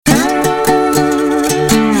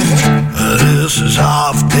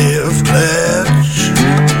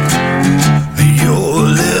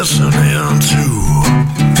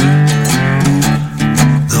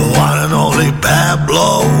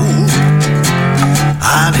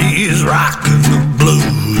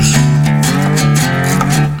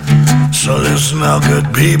the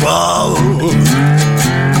good people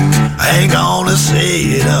ain't gonna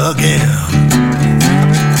say it again.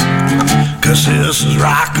 'Cause this is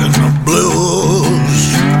rockin' the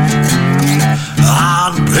blues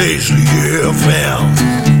on Paisley FM.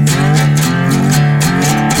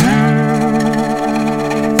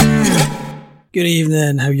 Good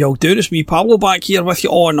evening, how y'all doing? It's me, Pablo, back here with you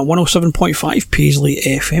on 107.5 Paisley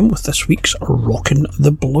FM with this week's Rockin'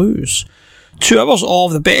 the Blues. 2 hours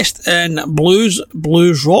of the best in blues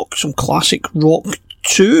rock, some classic rock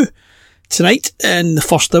too. Tonight, in the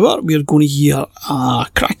first hour, we're going to hear a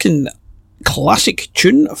cracking classic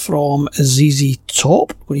tune from ZZ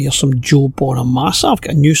Top. We're going to hear some Joe Bonamassa. I've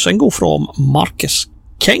got a new single from Marcus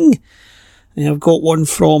King. And I've got one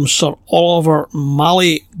from Sir Oliver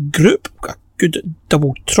Malley Group. I've got a good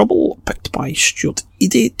Double Trouble picked by Stuart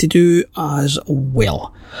Eadie to do as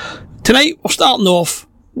well. Tonight, we're starting off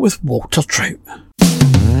with Walter Trout.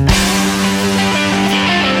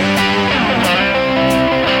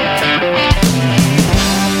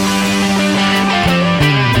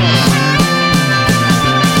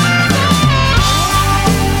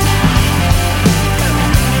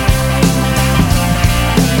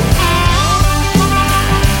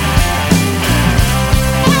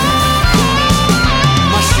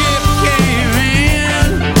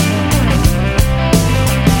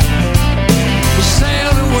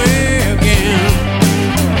 Sailed away again.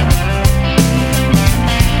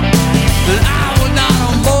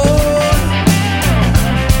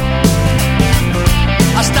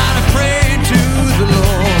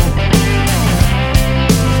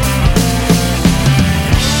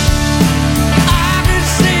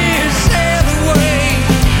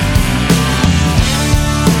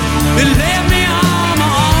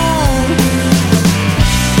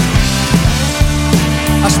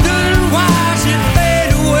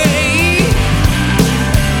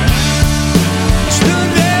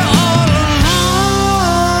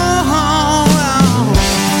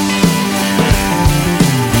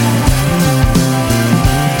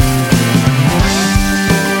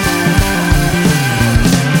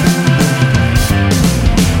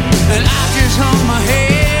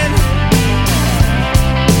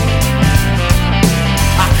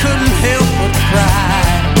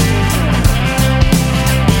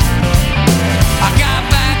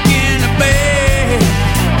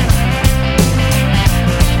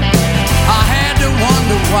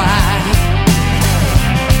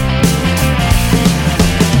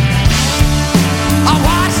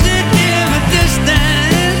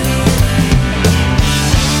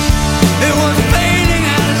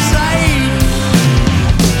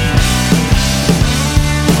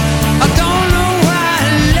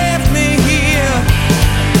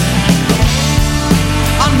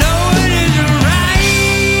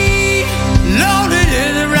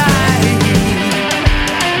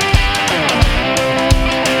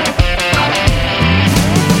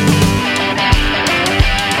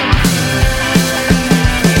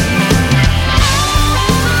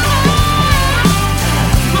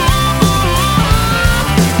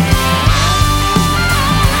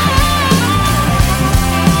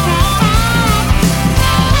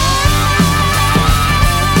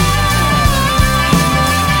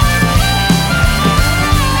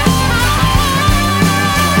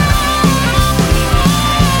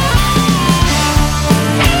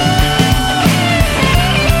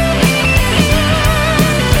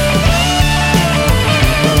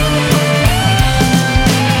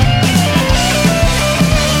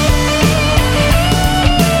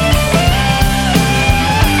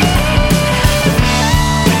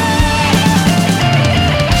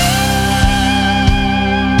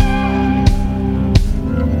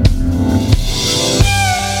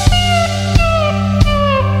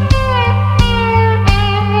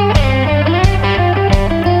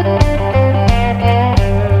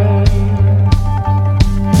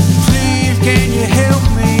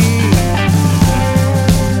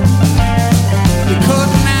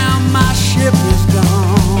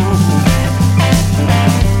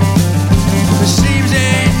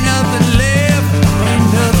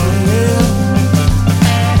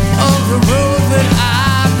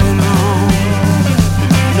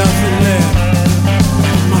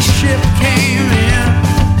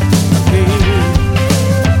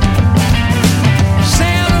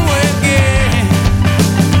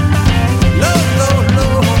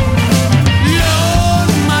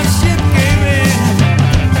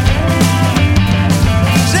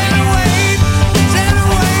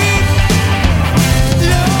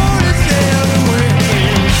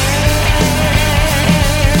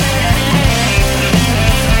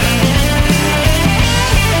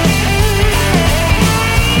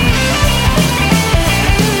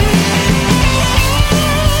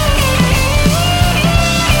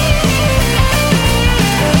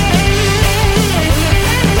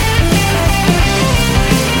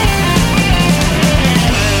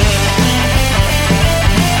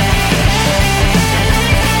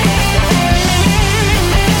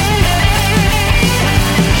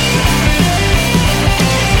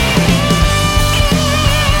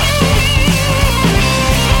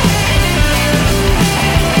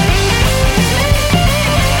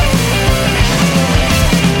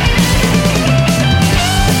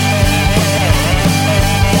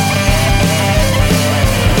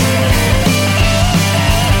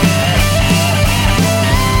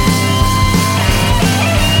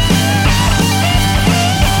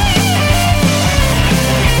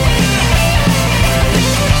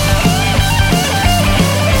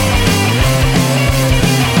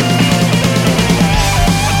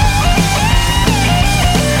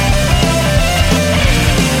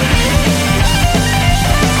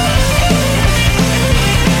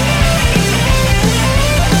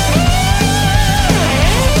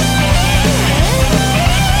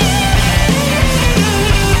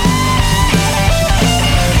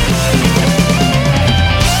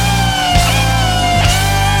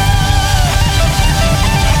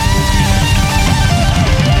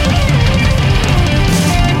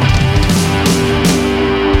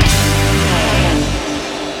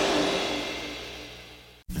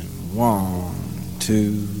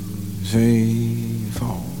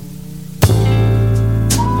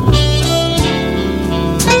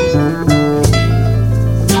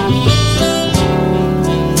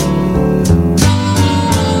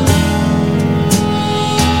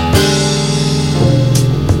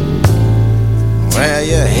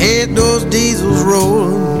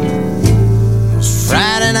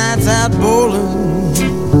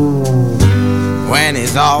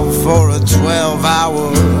 He's off for a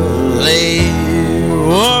 12-hour lay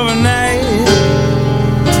overnight.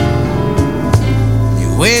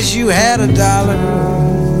 You wish you had a dollar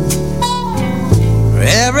for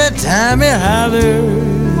every time he hollered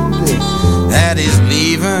that he's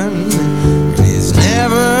leaving and he's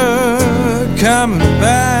never coming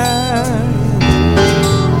back.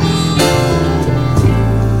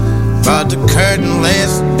 But the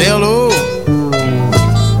curtain-less billow,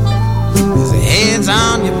 his head's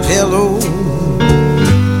on your pillow,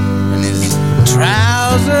 and his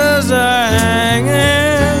trousers are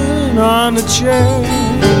hanging on the chair.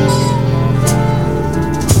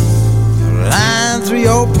 You're lying through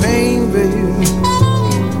your pain, baby,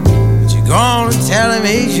 but you're gonna tell him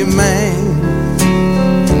he's your man,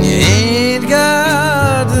 and you ain't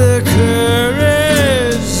got the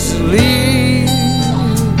courage to leave.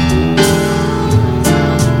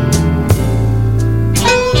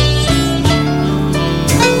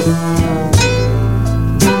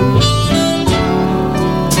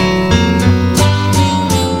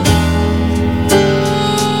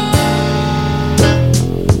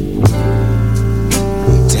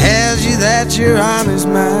 That you're on his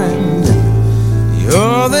mind.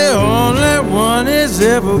 You're the only one he's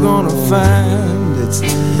ever gonna find. It's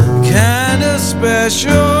kinda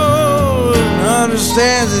special and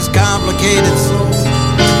understands his complicated soul.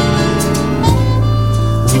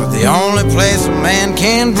 But the only place a man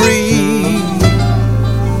can breathe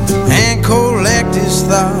and collect his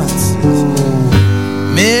thoughts is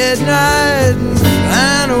midnight and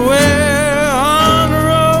flying away.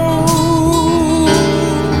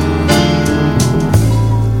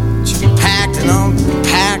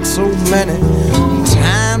 So many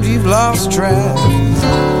times you've lost track,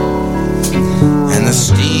 and the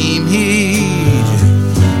steam heat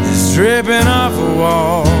is dripping off the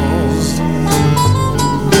walls.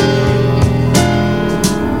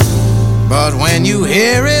 But when you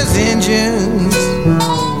hear his engines,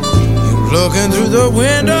 you're looking through the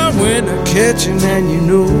window in the kitchen, and you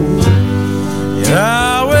know you're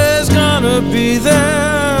always gonna be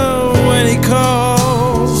there when he calls.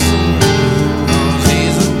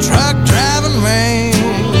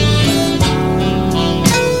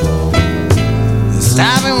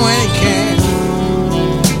 Stopping when he can.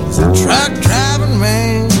 He's a truck driving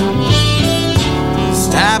man.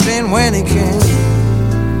 Stopping when he can.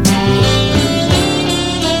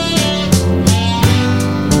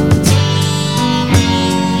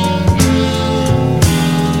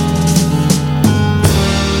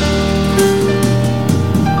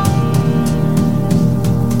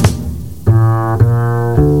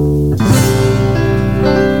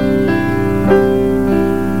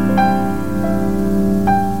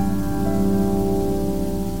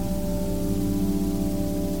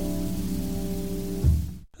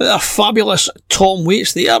 A fabulous Tom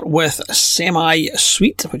Waits there with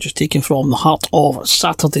Semi-Sweet, which is taken from the Heart of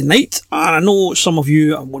Saturday Night. And I know some of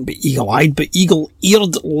you won't be eagle-eyed, but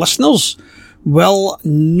eagle-eared listeners will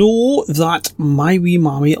know that my wee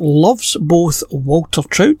mammy loves both Walter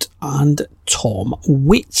Trout and Tom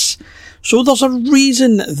Waits. So there's a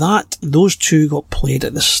reason that those two got played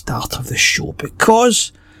at the start of the show,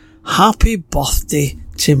 because happy birthday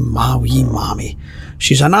to my wee mammy.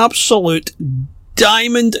 She's an absolute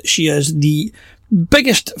diamond. She is the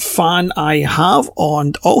biggest fan I have,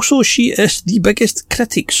 and also she is the biggest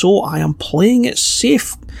critic, so I am playing it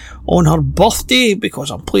safe on her birthday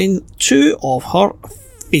because I'm playing two of her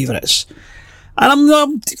favourites. And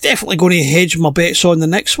I'm definitely going to hedge my bets on the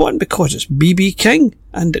next one because it's B.B. King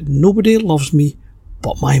and Nobody Loves Me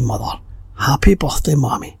But My Mother. Happy birthday,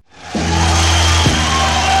 Mammy.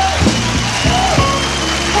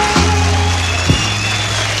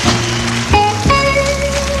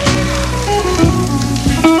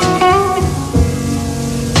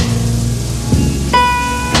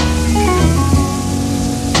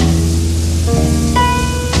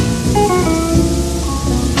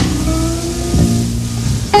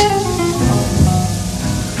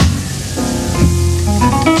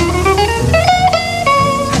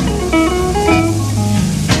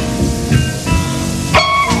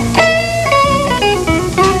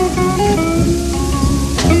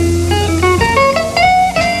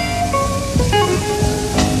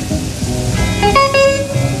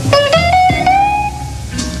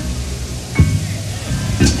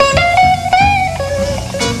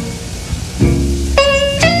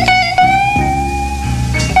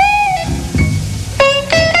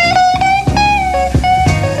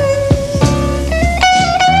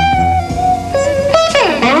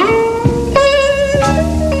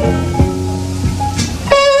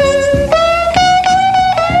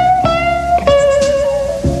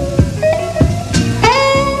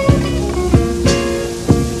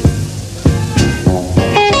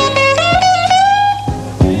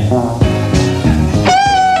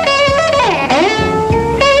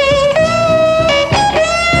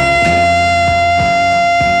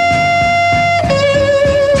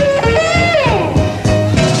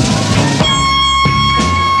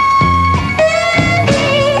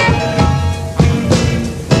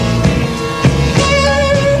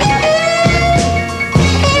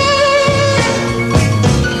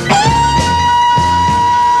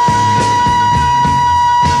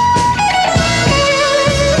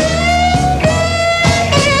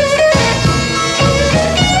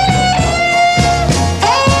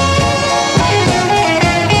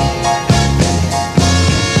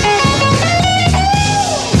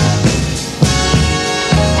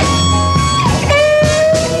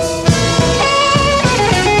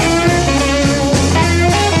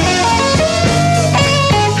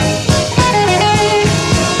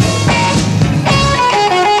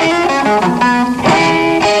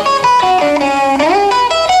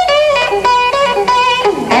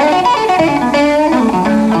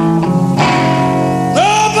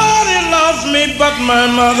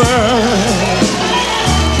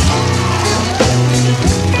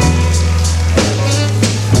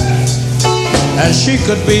 and she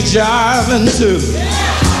could be jiving too.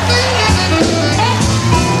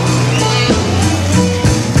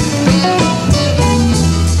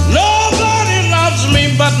 Nobody loves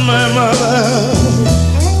me but my mother,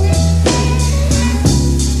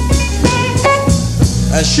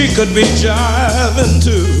 and she could be jiving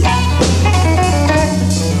too.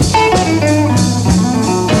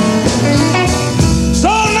 So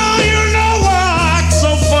now you know why I act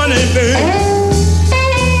so funny, baby.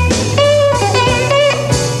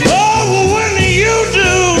 Oh, when you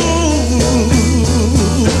do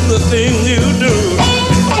the thing you do.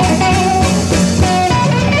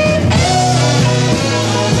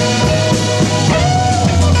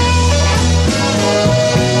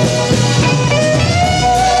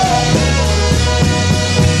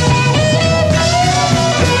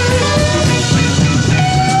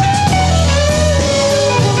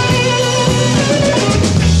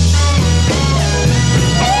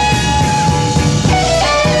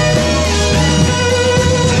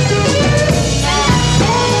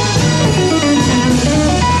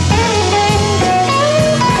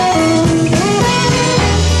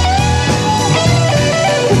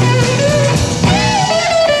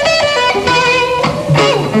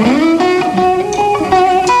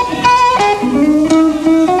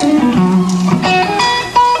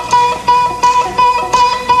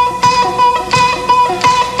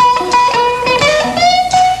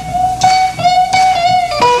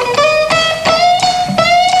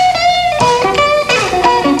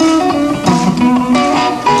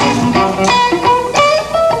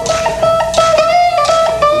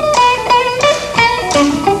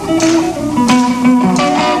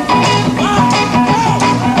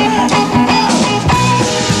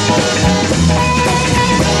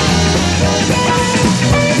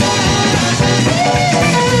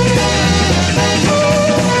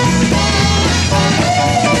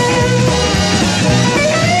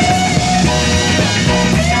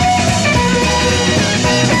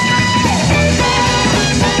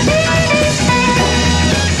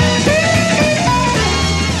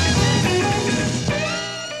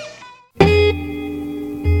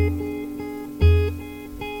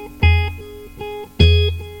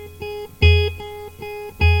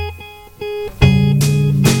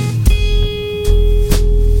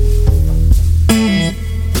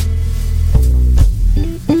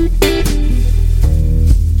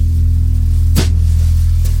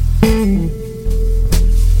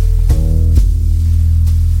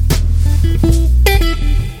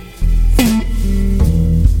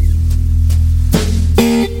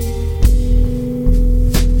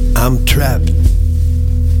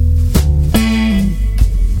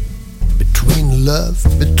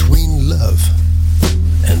 Between love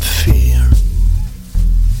and fear.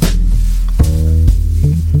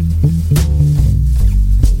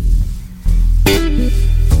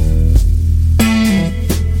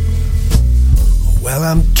 Well,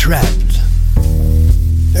 I'm trapped.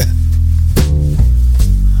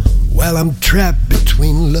 Well, I'm trapped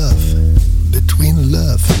between love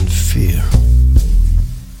and fear.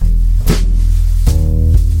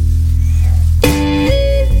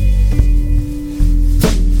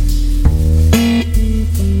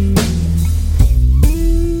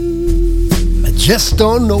 I just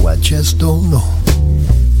don't know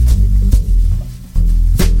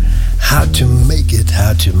how to make it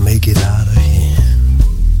out of here.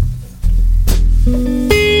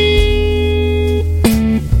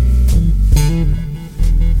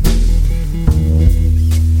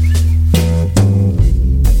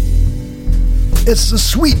 It's a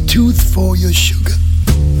sweet tooth for your sugar,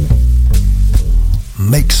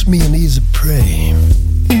 makes me an easy prey.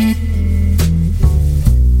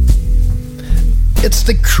 It's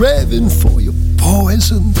the craving for your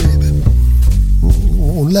poison, baby.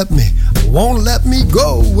 Won't let me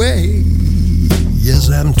go away. Yes,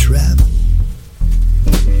 I'm trapped.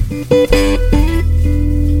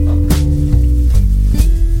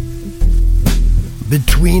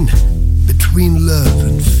 Between love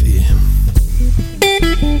and fear.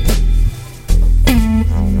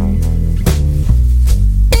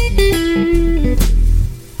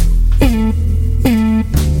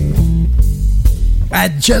 I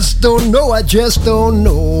just don't know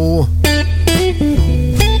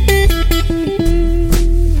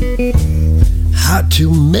how to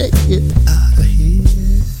make it out of here.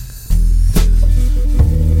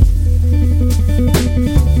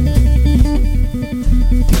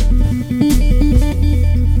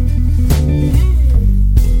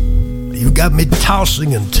 You got me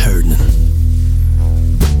tossing and turning,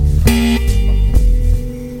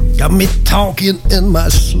 got me talking in my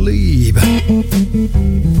sleep.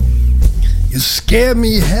 You scare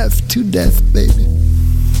me half to death, baby.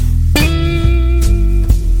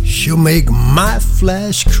 She'll make my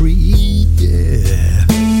flesh creep, yeah.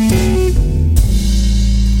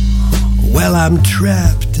 Well, I'm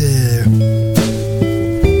trapped there.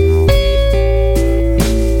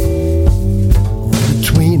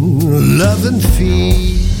 Between love and fear.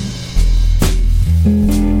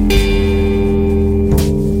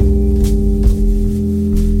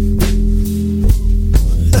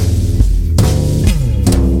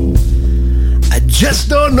 I just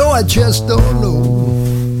don't know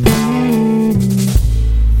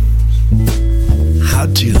how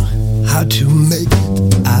to make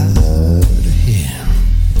it out of here.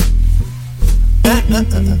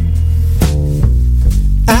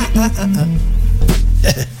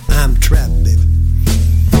 I'm trapped, baby.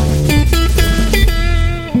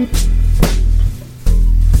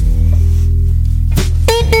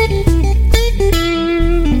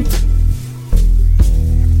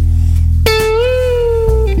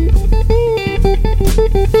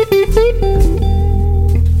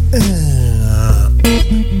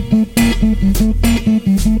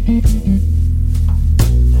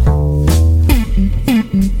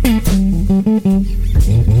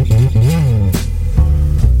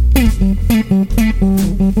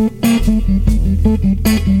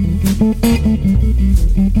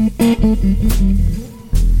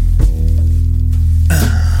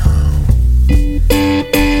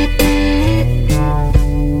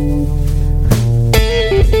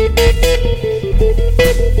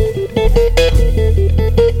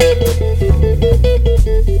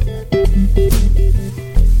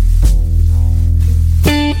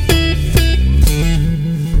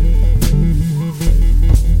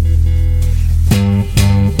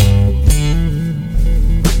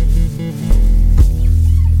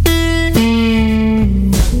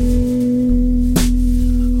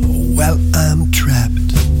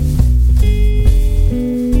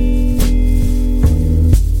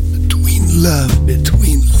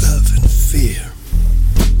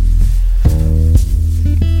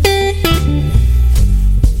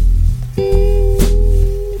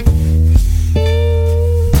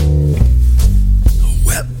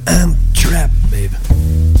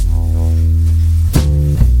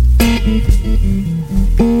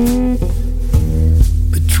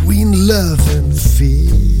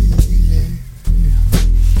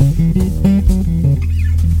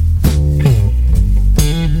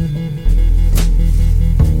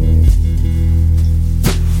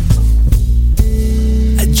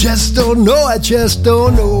 I just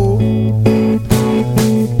don't know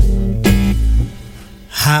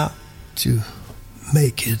how to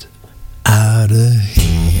make it out of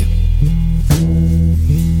here.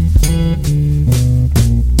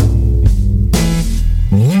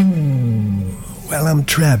 Well, I'm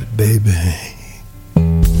trapped, baby.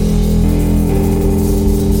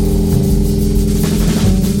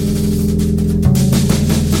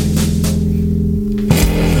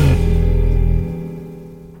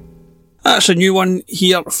 That's a new one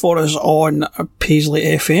here for us on Paisley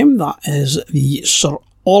FM. That is the Sir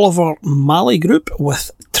Oliver Malley Group with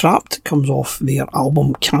Trapped. Comes off their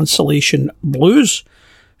album Cancellation Blues.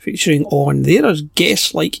 Featuring on there as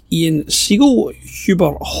guests like Ian Siegel,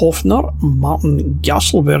 Hubert Hofner, Martin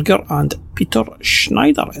Gasselberger and Peter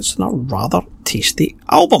Schneider. It's a rather tasty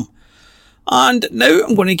album. And now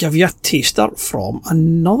I'm going to give you a taster from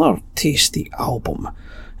another tasty album.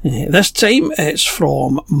 This time it's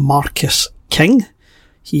from Marcus King.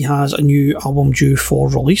 He has a new album due for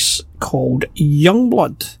release called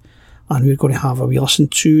Youngblood, and we're going to have a wee listen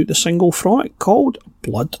to the single from it called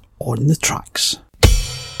Blood on the Tracks.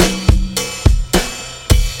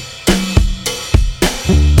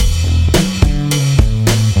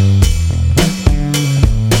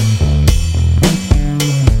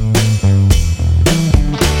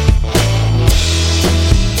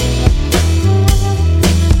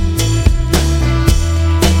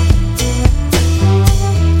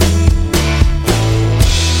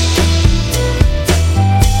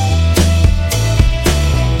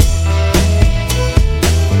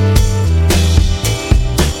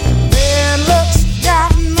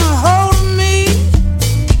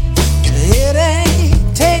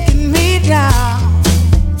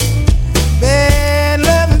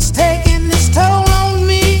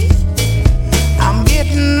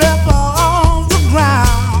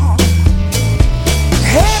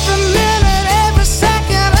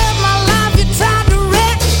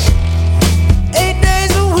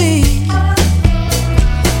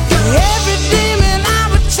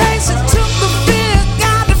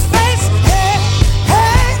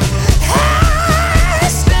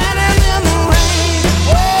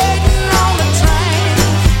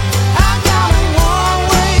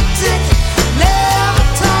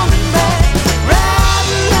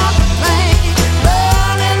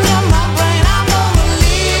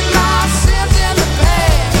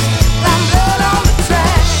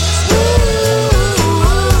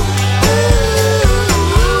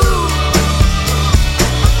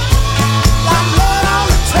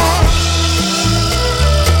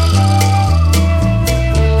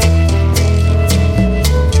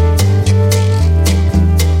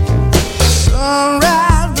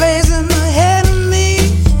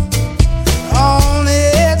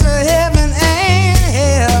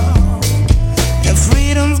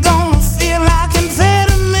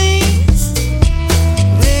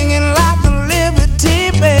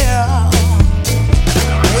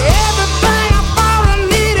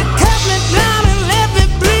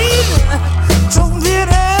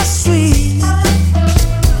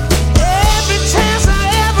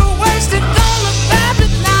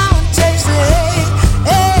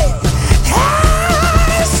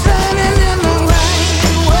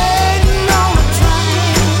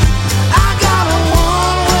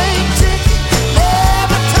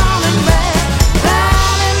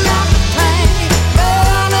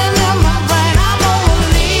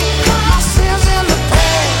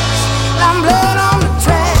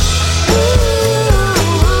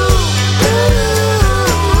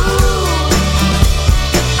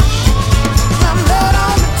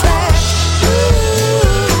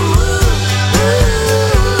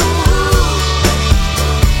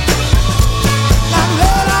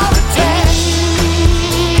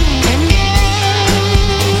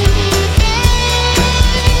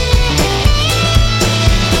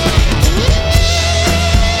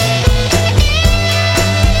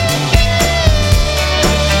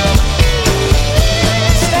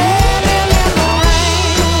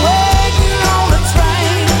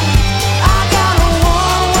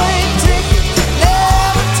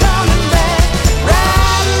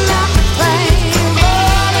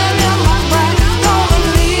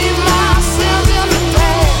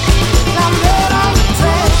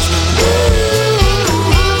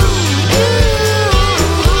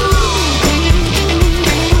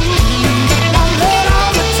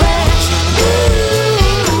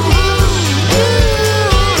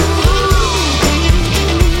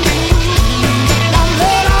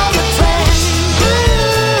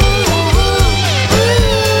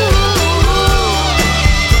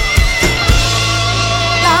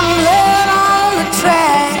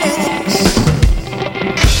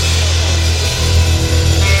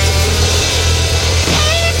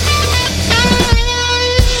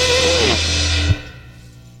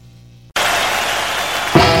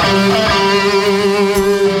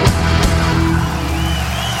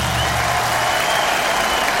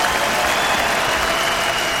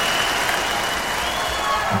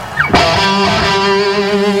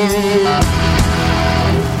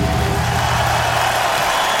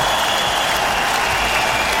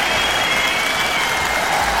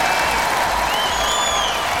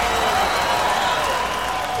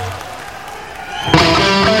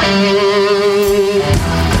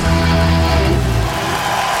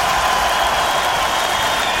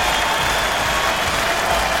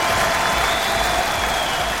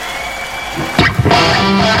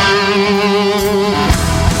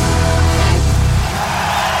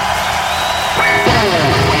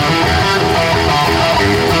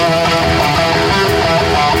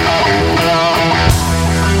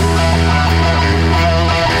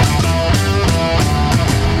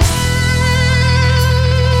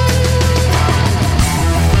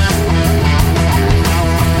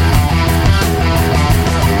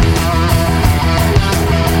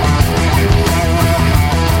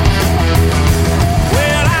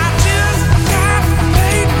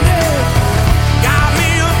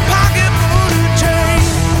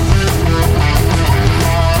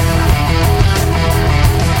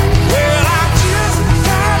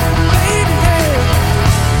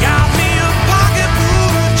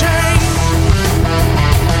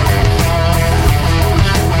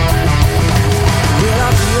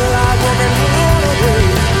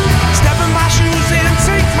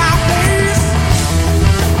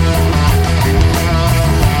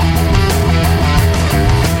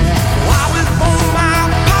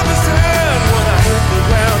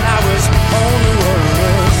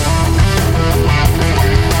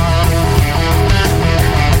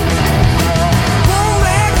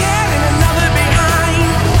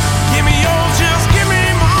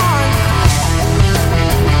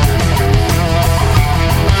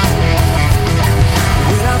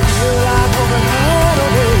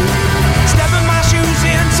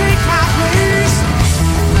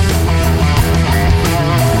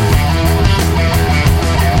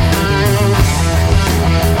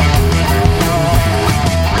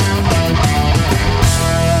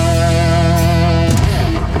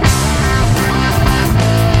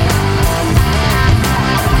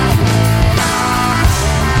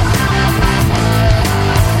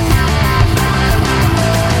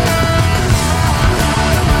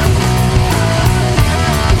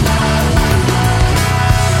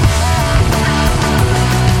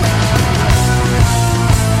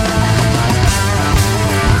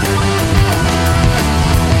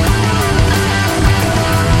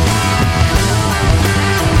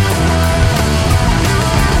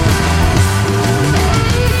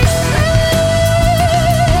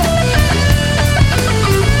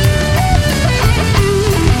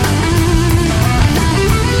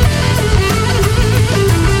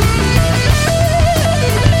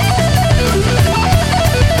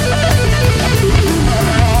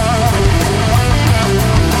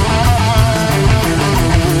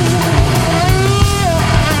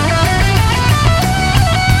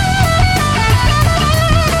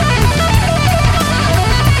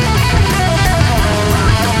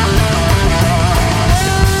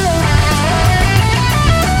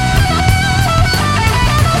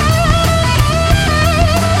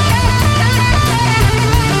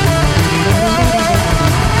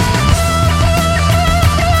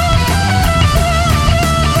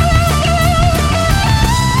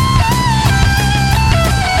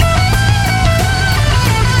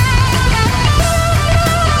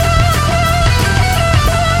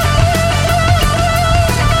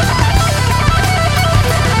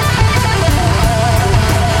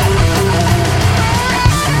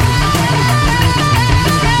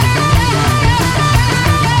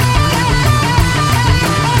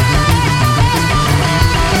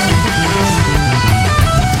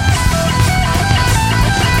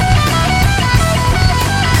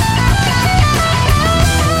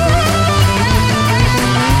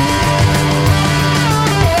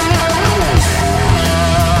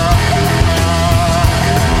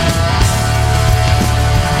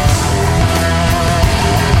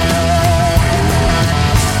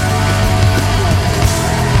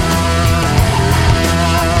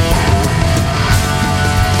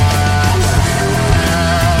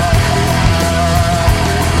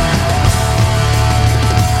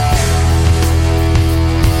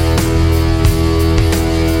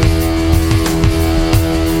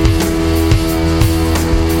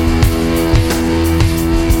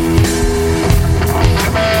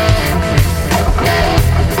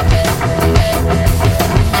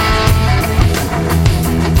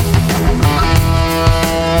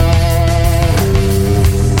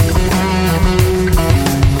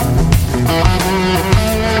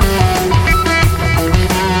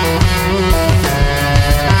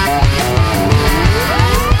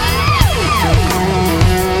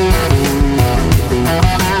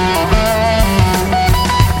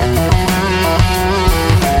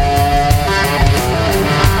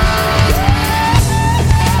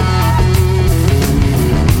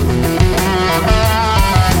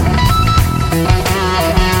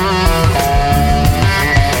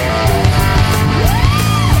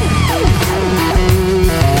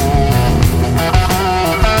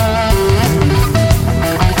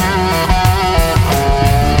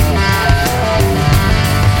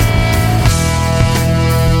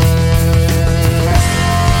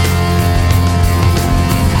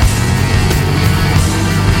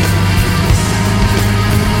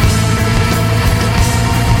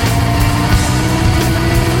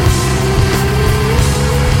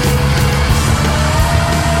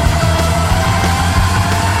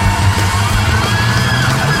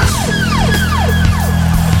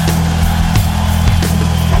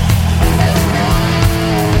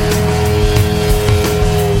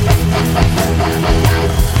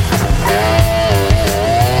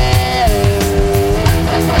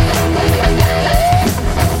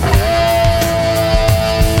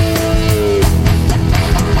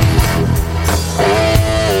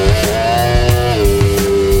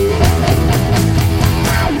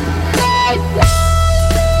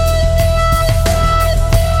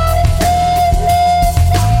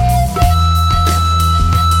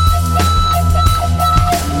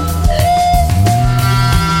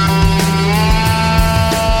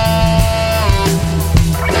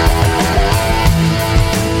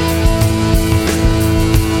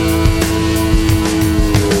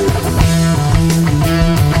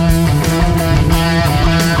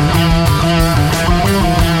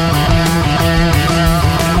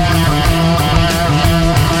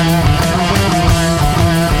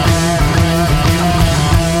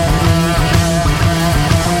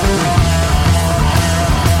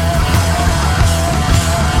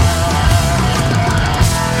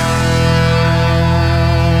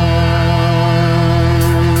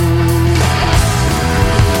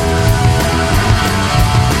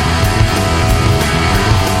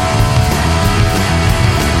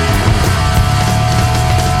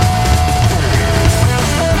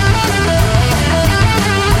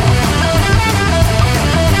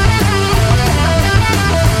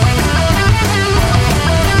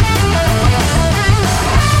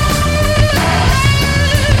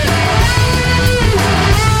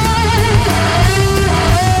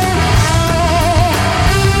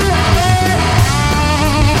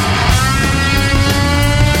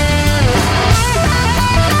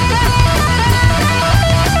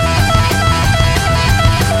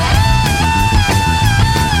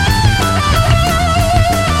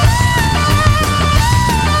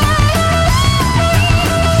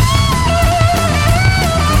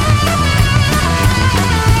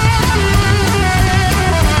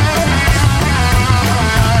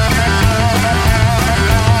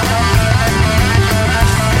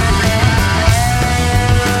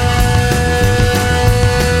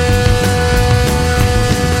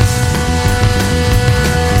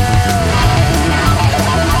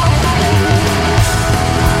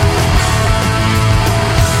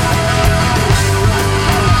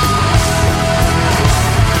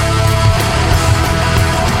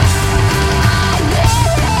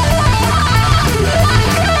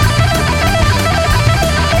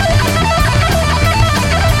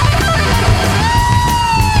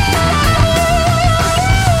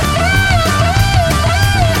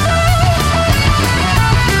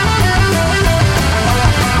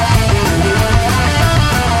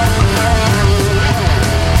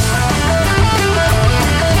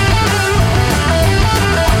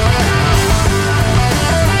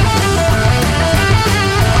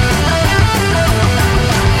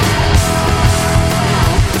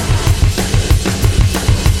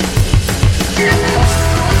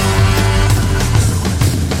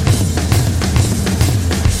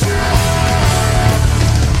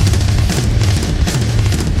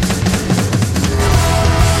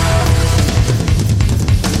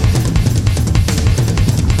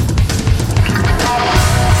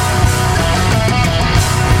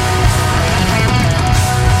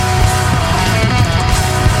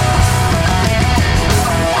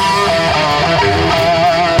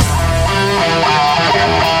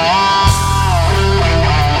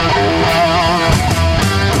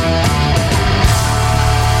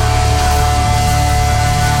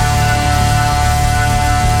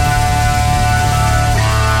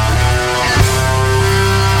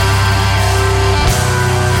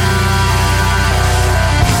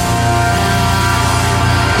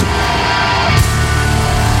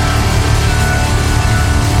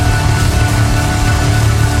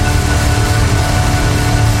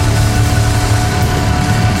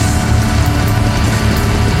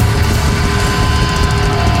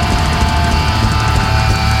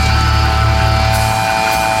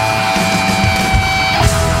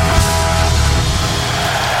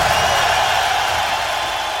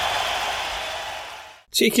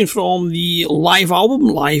 Taken from the live album,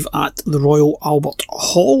 live at the Royal Albert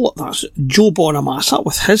Hall. That's Joe Bonamassa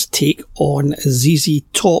with his take on ZZ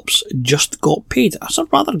Top's Just Got Paid. That's a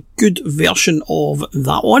rather good version of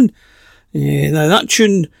that one. Now that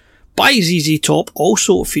tune by ZZ Top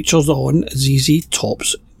also features on ZZ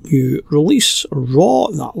Top's new release, Raw,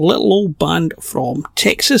 that little old band from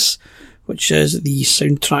Texas, which is the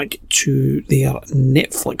soundtrack to their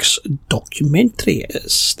Netflix documentary.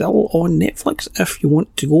 It's still on Netflix if you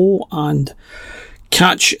want to go and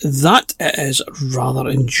catch that. It is rather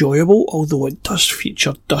enjoyable, although it does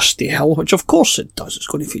feature Dusty Hill, which of course it does. It's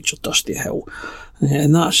going to feature Dusty Hill.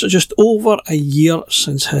 And that's just over a year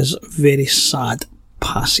since his very sad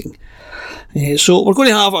passing. So we're going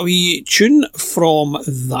to have a wee tune from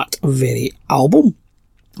that very album.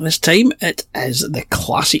 This time it is the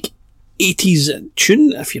classic 80s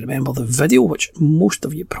tune, if you remember the video, which most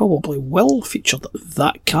of you probably will, featured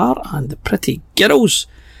That Car and the Pretty Girls.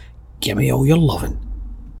 Give me all your lovin'.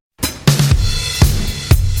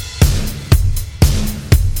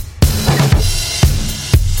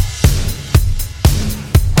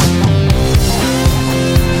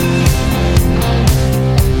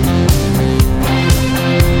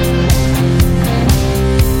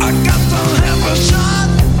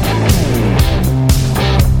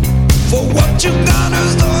 You got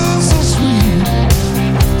us all so sweet.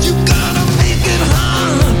 You gotta make it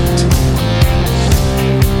hot,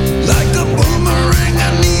 like a boomerang.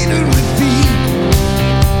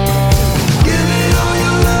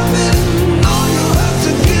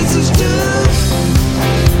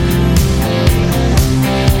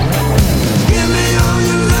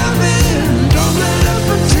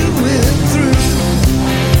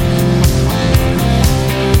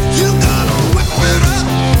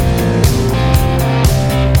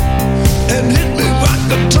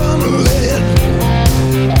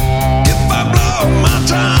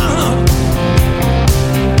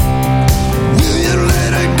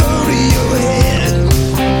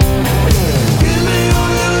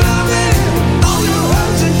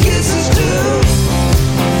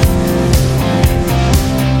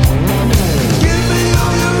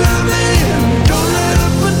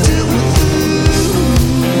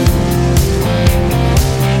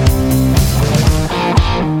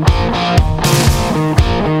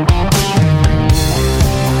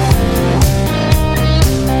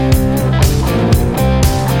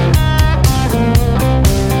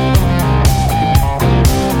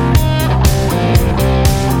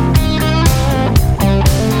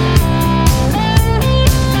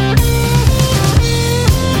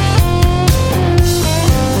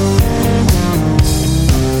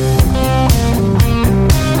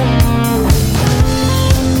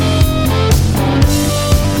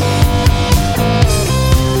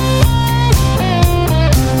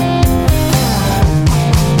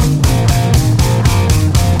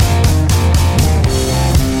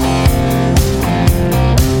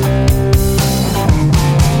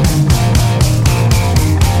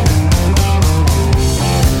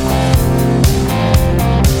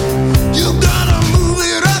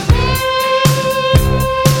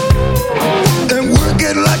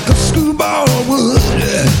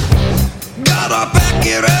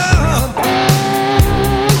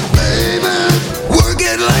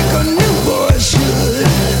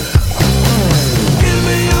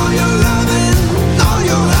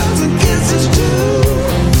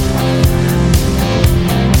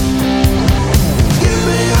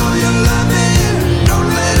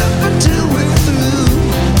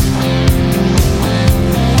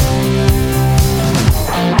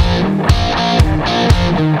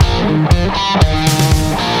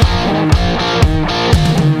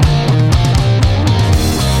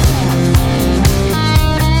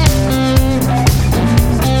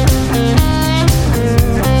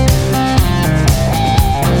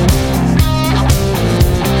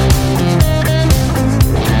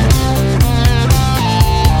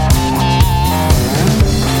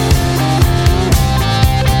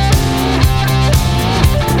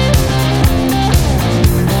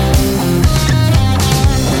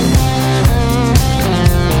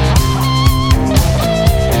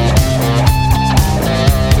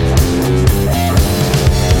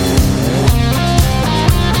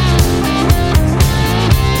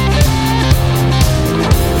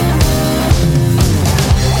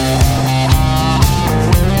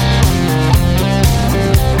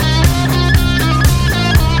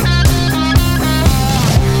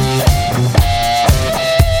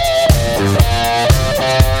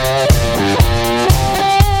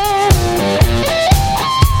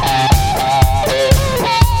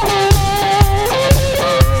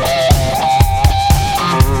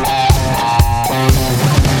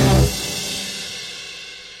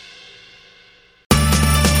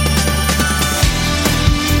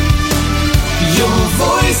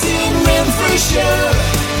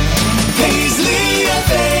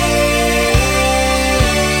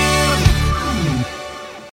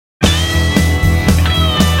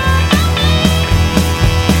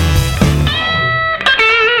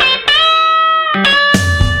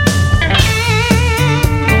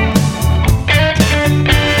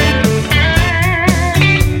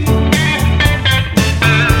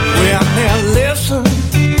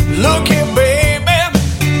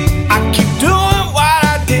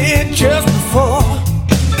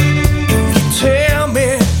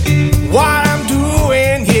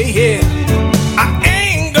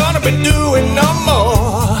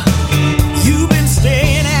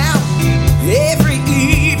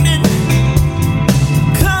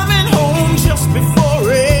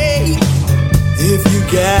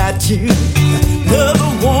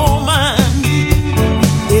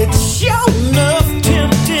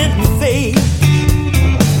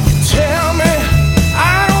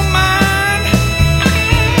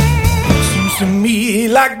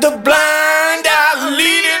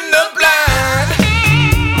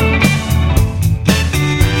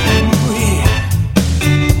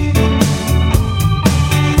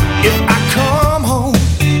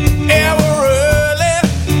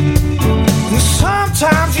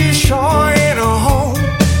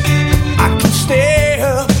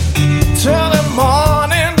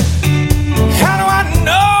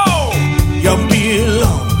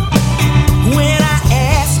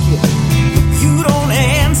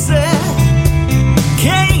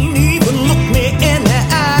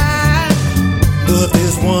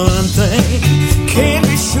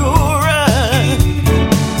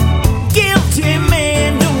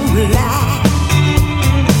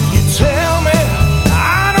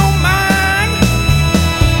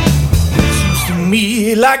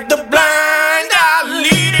 like the blind are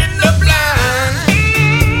leading the blind.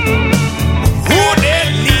 Ooh,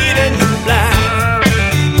 they're leading the blind.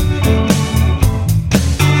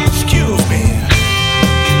 Excuse me.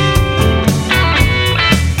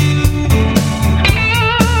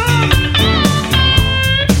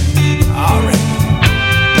 All right.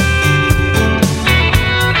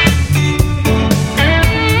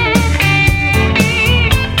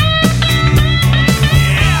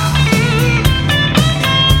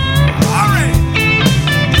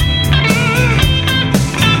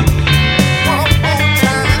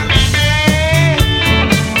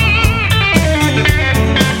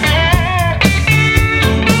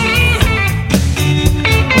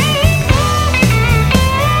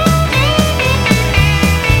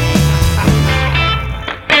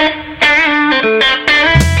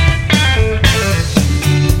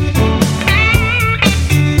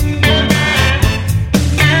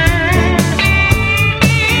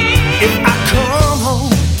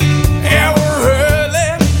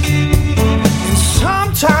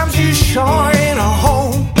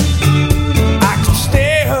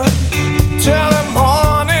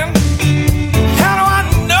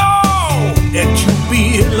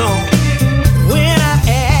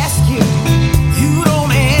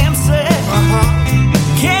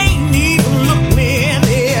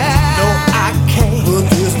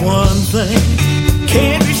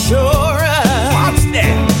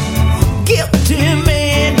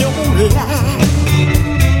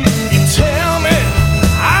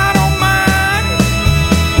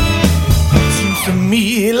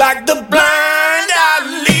 Like the blind are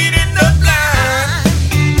leading the blind.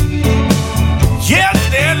 Yes,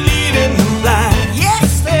 they're leading the blind.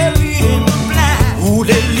 Yes, they're leading the blind. Ooh,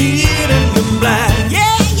 they're leading the blind.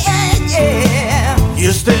 Yeah, yeah, yeah.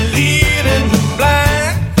 Yes, they're leading the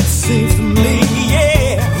blind. Seems to me,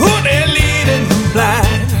 yeah. Ooh, they're leading the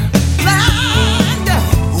blind. Blind.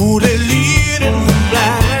 Ooh, they're leading the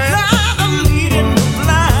blind. Blind are leading the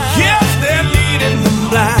blind. Yes, they're leading the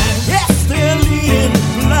blind. Yes, they're leading the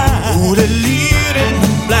blind. Ooh, they're leading the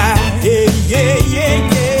blind. Yeah, yeah, yeah,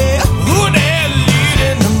 yeah. Ooh, they're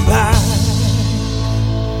leading the blind.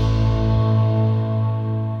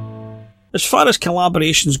 As far as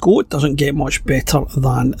collaborations go, it doesn't get much better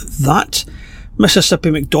than that. Mississippi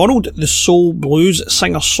McDonald, the soul blues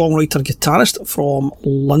singer-songwriter guitarist from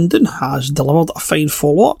London, has delivered a fine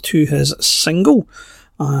follow-up to his single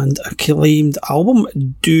and acclaimed album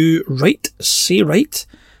Do Right, Say Right.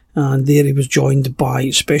 And there he was joined by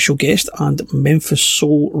special guest and Memphis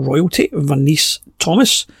soul royalty Vernice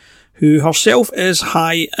Thomas, who herself is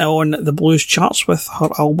high on the blues charts with her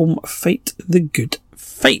album Fight the Good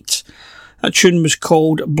Fight. That tune was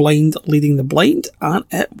called Blind Leading the Blind, and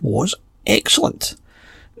it was excellent.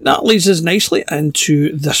 That leads us nicely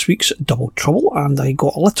into this week's Double Trouble, and I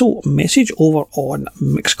got a little message over on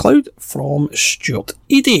Mixcloud from Stuart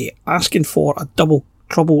Eady asking for a Double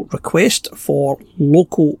Trouble request for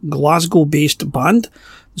local Glasgow-based band,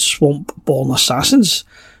 the Swamp Born Assassins,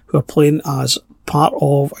 who are playing as part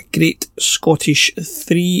of a great Scottish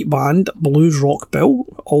three-band blues rock bill,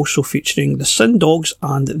 also featuring the Sin Dogs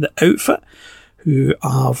and The Outfit, who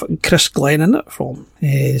have Chris Glenn in it from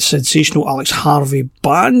sensational Alex Harvey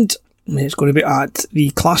Band. It's going to be at the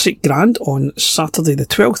Classic Grand on Saturday the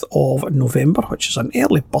 12th of November, which is an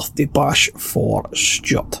early birthday bash for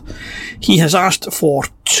Stuart. He has asked for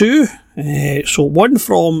two, so one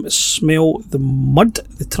from Smell the Mud,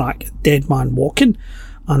 the track Dead Man Walking,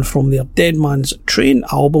 and from their Dead Man's Train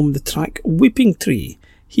album, the track Weeping Tree.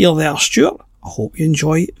 Here they are, Stuart. I hope you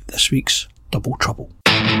enjoy this week's Double Trouble.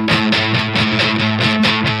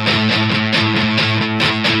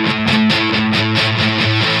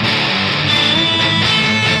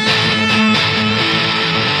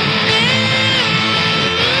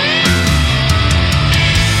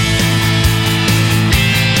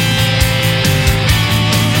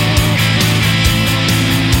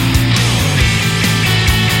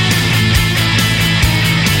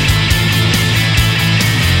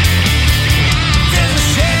 There's a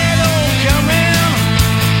shadow coming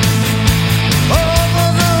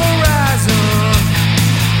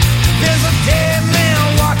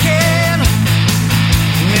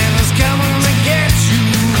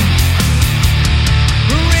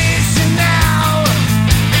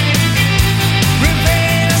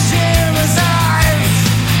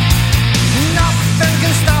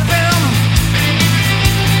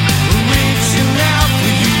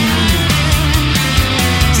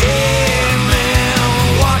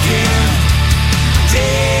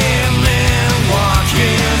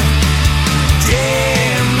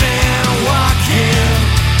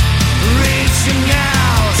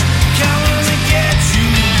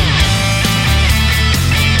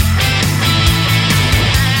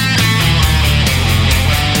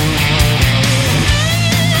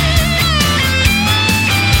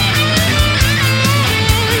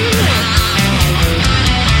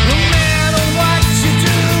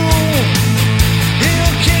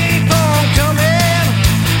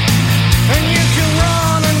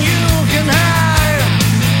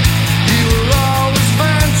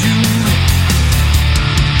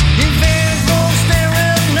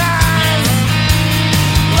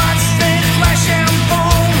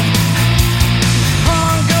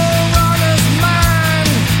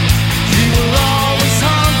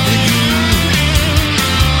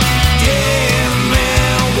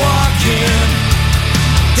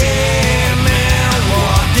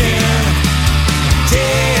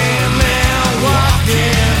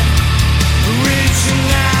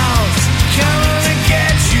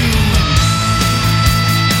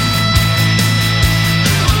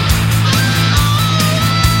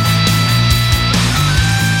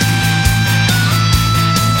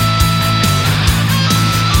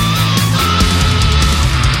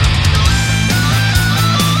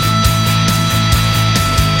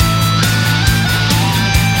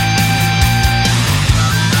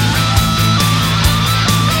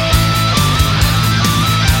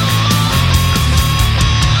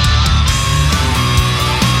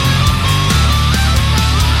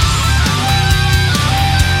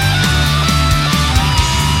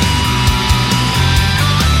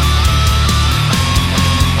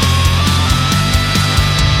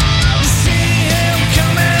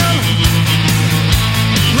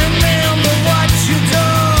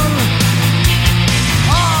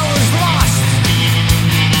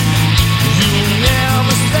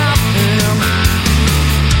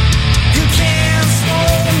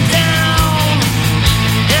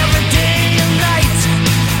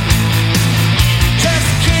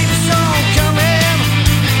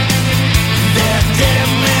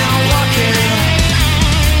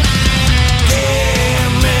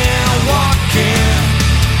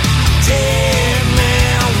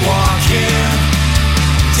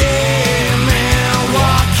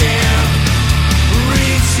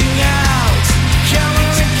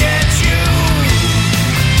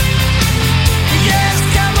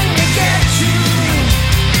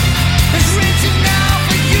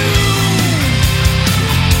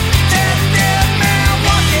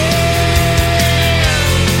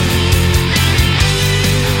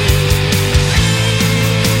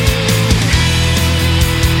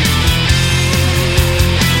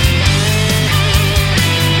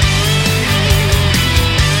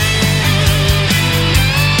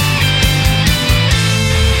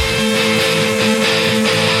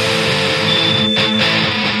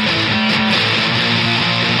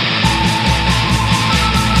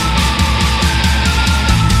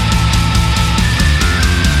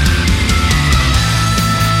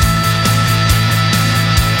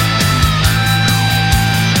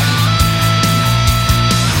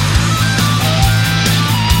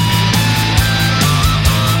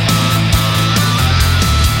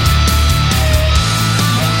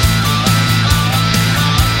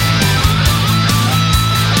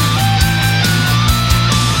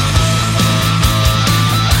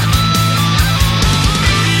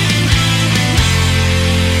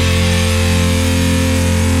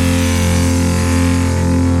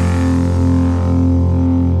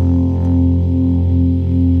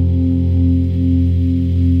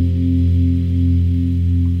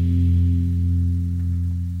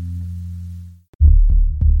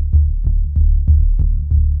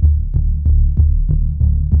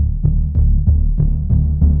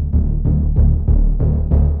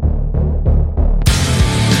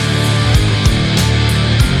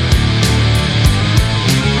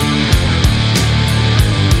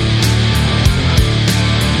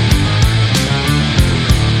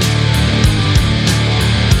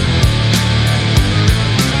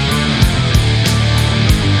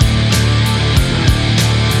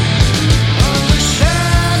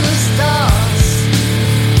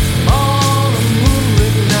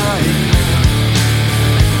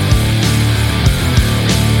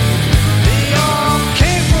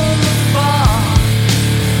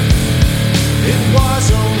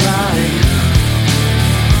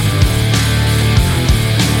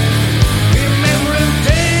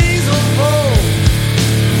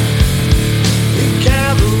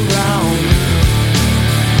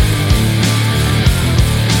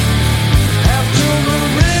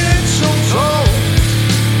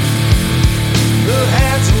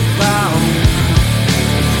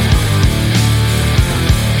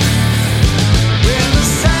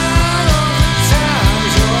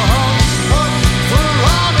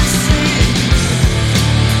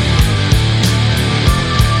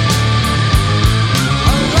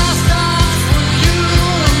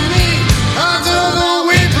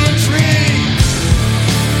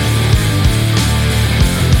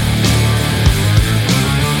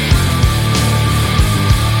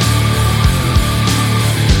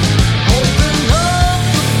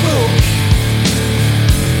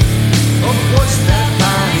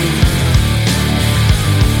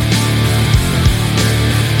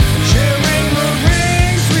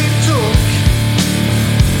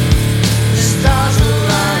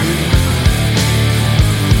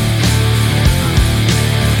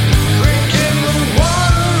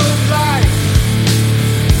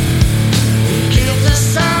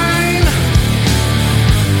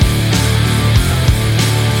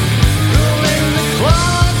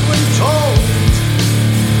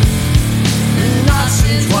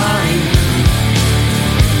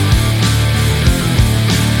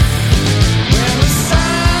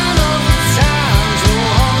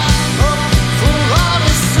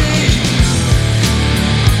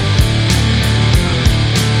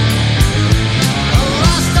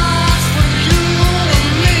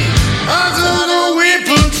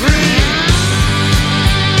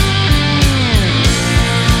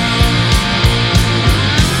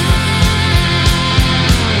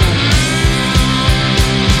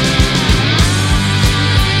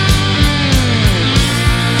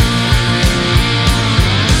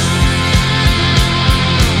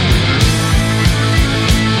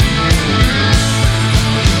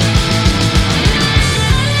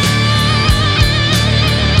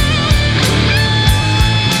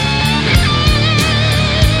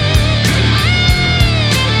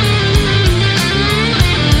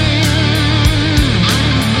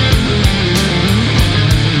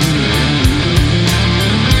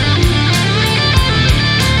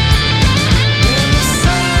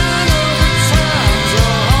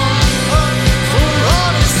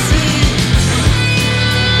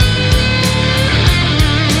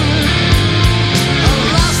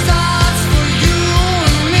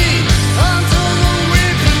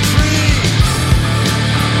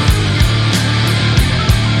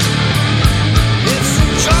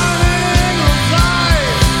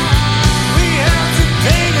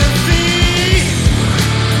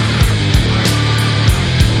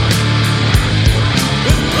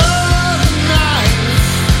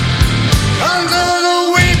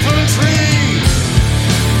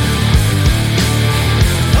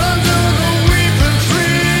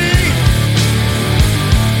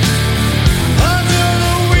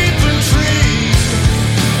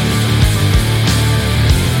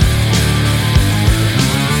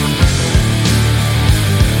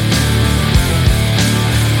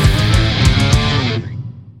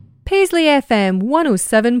FM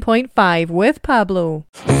 107.5 with Pablo.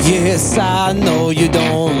 Yes, I know you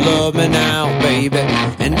don't love me now, baby,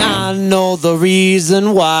 and I know the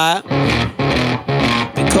reason why.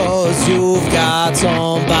 Because you've got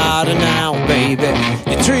somebody now, baby.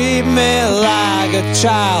 You treat me like a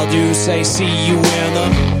child. You say, see you in the...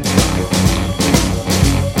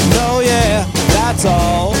 No, yeah, that's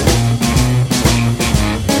all.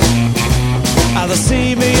 Either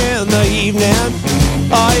see me in the evening,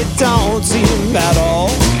 or you don't see him at all.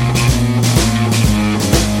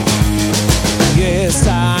 Yes,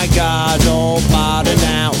 I got nobody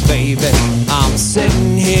now, baby. I'm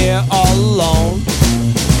sitting here all alone.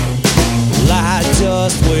 Well, I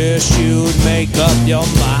just wish you'd make up your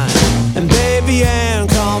mind. And baby, and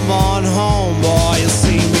come on home, boy, you'll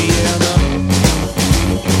see me in the...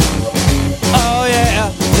 Oh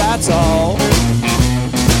yeah, that's all.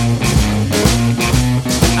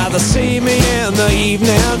 Either see me in the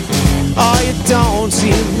evening, or you don't see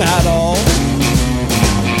him at all.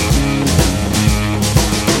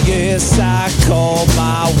 Yes, I called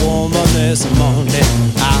my woman this morning.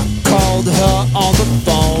 I called her on the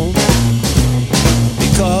phone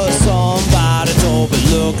because somebody told me,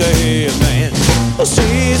 look here, man, well,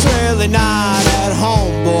 she's really not at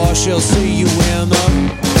home, boy, she'll see you in the...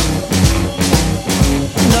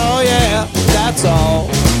 No, yeah, that's all.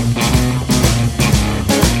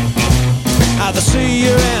 Either see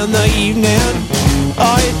you in the evening,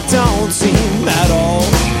 or you don't see him at all.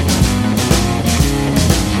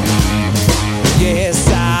 Yes,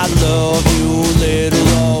 I love you, little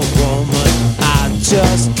old woman. I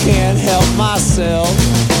just can't help myself.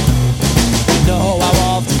 You know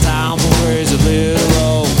how oftentimes I'm crazy, little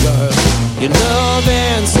old girl. You're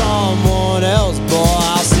loving someone else, boy,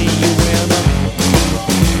 I'll see you in the...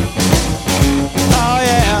 Oh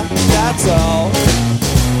yeah, that's all.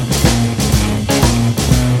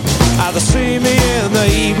 Either see me in the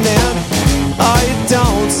evening, or you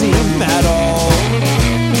don't see him at all.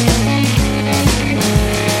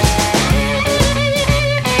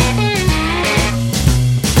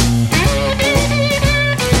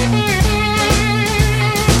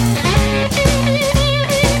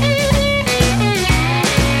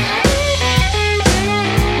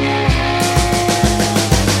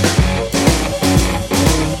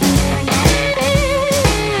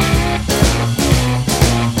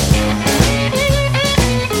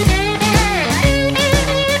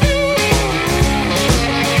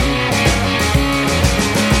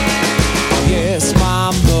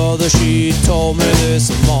 She told me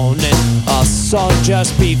this morning, son,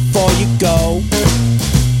 just before you go,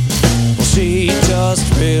 well, she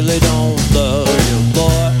just really don't love you,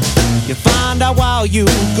 boy. You find out while you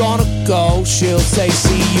gonna go, she'll say,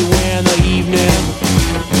 see you in the evening.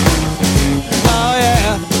 Oh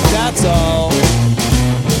yeah, that's all.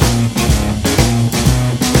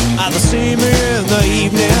 Either see me in the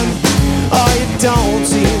evening, or you don't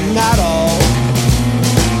see him at all.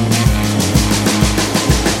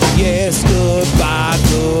 Yes, goodbye,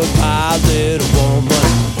 goodbye, little woman.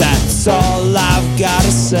 That's all I've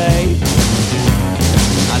gotta say.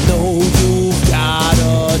 I know you've got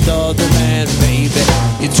another man, baby.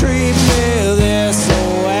 You treat me this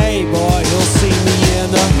way, boy, you'll see me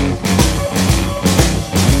in the...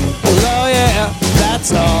 Well, oh yeah,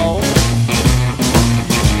 that's all.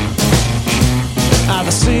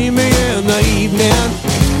 Either see me in the evening,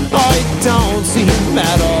 or you don't see him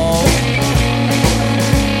at all.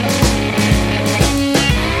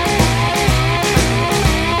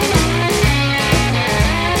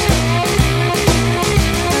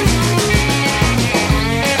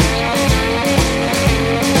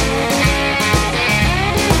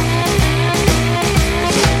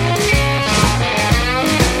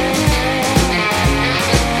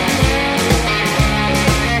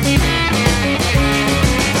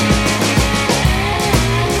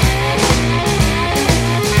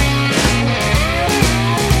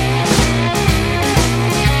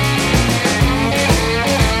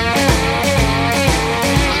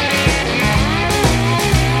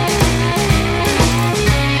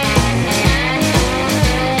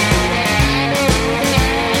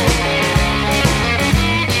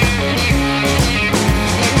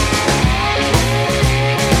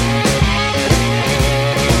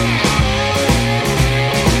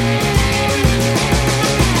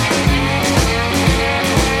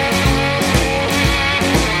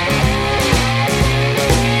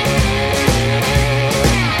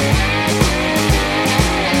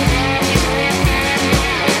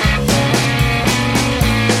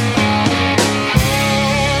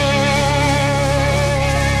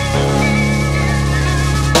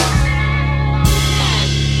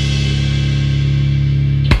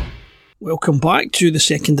 welcome back to the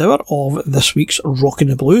second hour of this week's Rockin'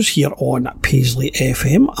 the Blues here on Paisley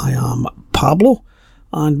FM. I am Pablo,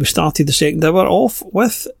 and we started the second hour off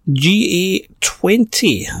with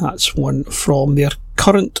GA20. That's one from their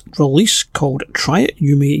current release called Try It,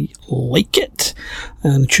 You May Like It,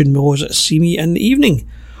 and the tune was See Me in the Evening.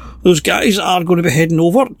 Those guys are going to be heading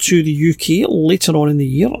over to the UK later on in the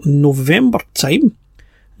year, November time.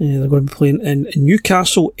 They're going to be playing in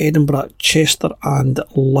Newcastle, Edinburgh, Chester and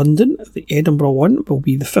London. The Edinburgh one will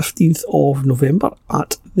be the 15th of November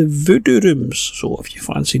at the Voodoo Rooms. So if you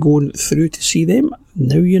fancy going through to see them,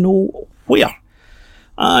 now you know where.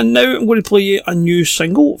 And now I'm going to play you a new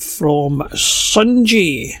single from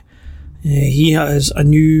Sunjay. He has a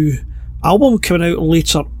new album coming out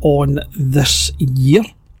later on this year.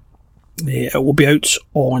 It will be out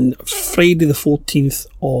on Friday the 14th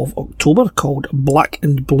of October, called Black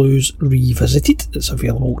and Blues Revisited. It's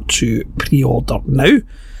available to pre-order now.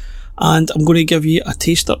 And I'm going to give you a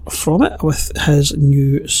taster from it with his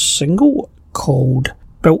new single called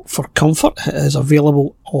Built for Comfort. It is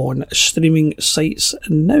available on streaming sites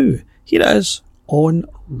now. Here it is on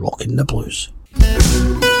Rockin' the Blues.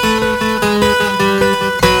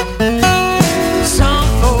 Some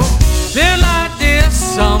folk feel like this,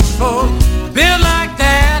 some folk feel like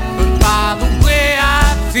that, but by the way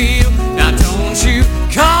I feel, now don't you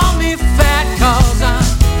call me fat, 'cause I'm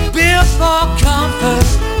built for comfort,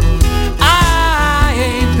 I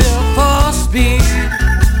ain't built for speed.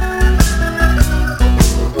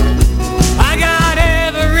 I got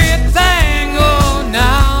everything, oh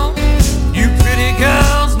now, you pretty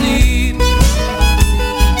girls need.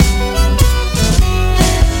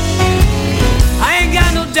 I ain't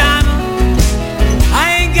got no diamond, I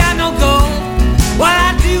ain't got no gold. What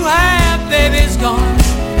I do have, baby's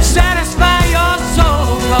gonna satisfy your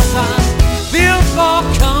soul, 'cause I'm built for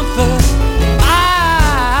comfort,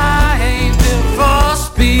 I ain't built for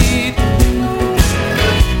speed.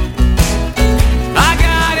 I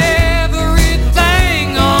got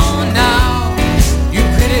everything on now, you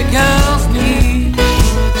pretty girls need.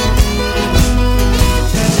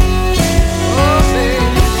 Oh baby,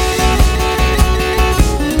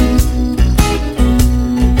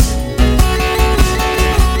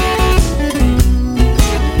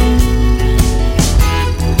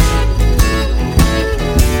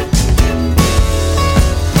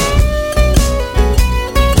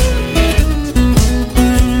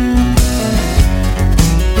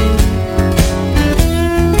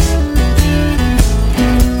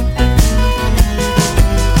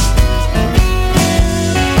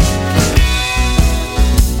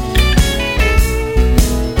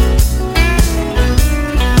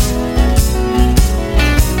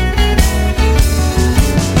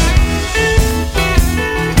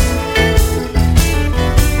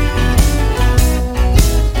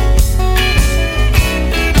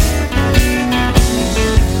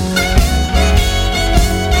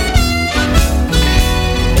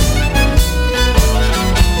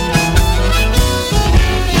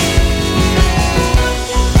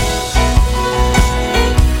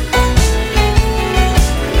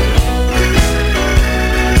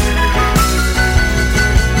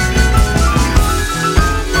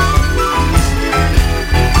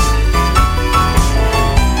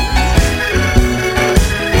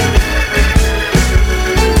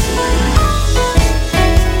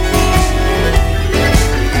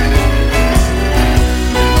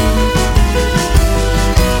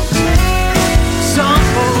 some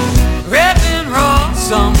folk rip and roll,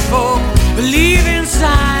 some folk believe in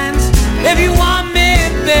signs. If you want me,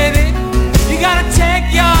 baby, you gotta take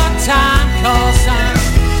your time, 'cause I'm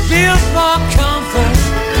built for comfort,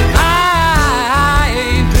 I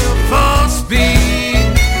ain't built for speed.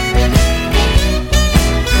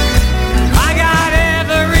 I got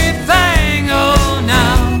everything, oh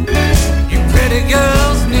now, you pretty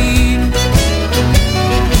girls need.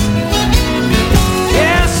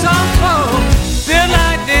 Yeah, some folk feel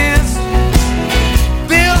like this,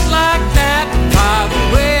 feels like that, by the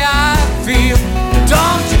way I feel.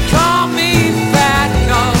 Don't you call me fat,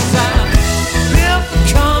 'cause I'm built for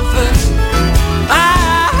comfort,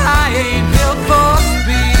 I ain't built for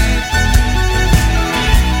speed.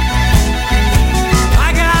 I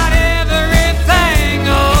got everything,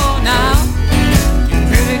 oh now, you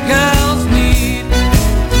pretty girls need.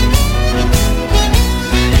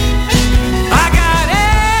 I got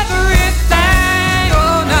everything,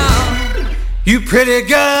 oh now, you pretty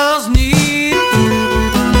girls need.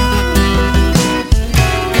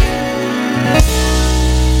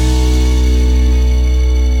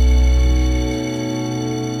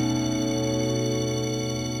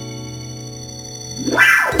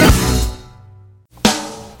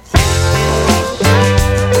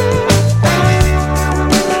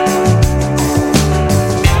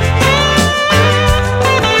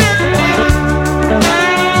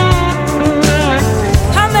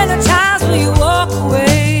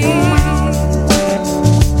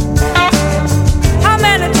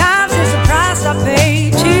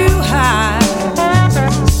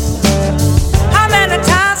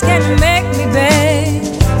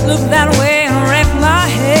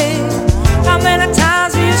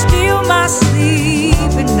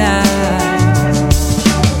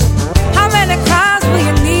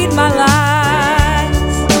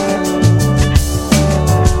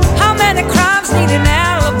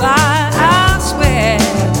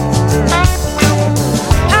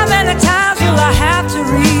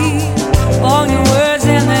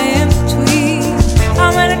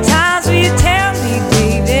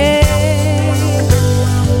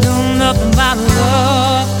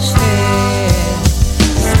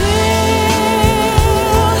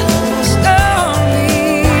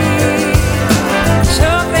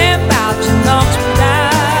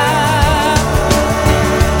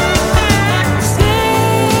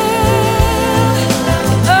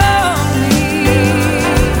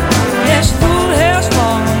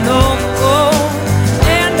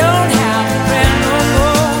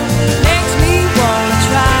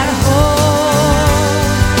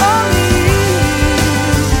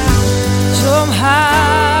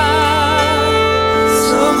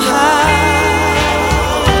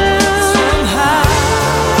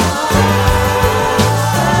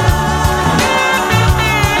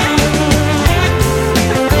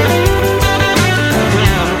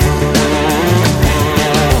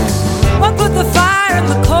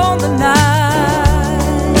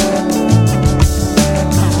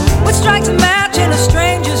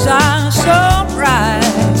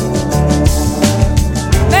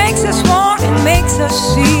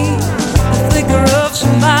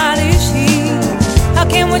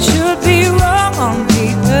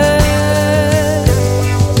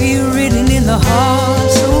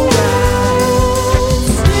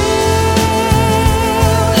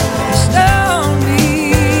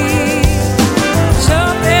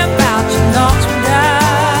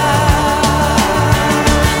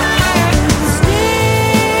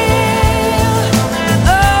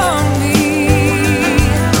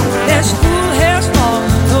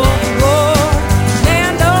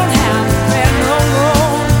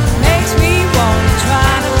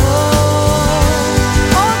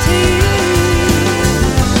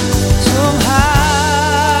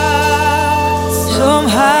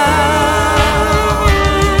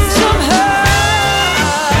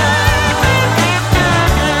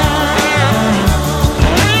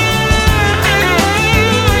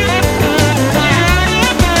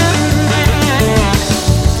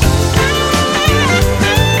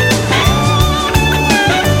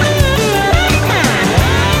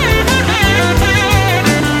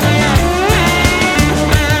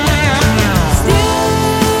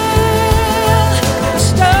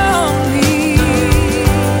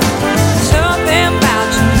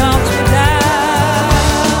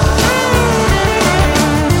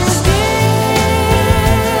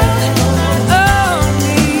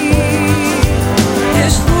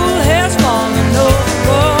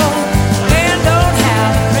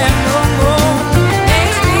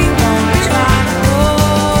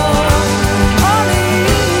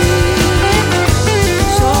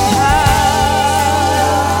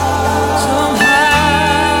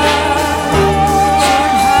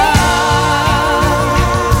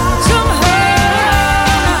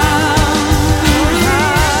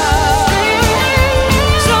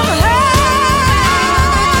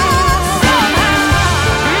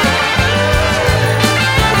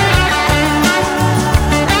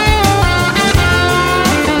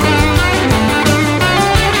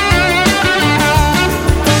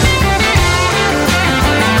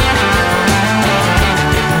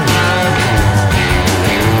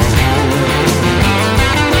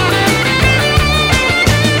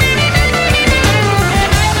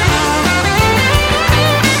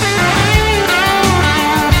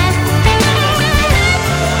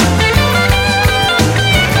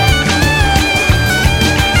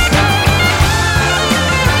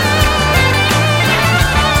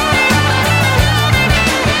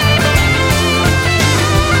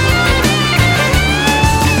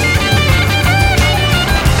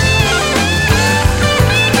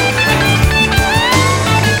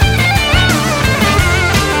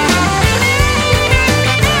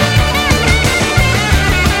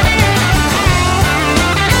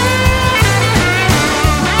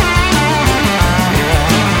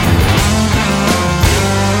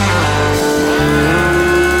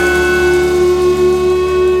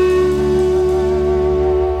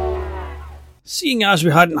 seeing as we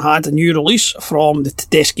hadn't had a new release from the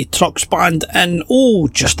Tedeschi Trucks Band in,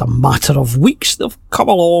 just a matter of weeks, they've come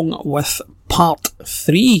along with part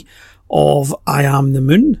 3 of I Am the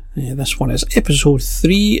Moon. This one is episode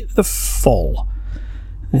 3, The Fall.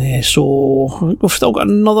 So we've still got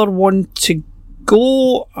another one to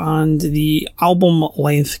go, and the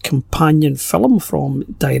album-length companion film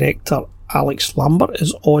from director Alex Lambert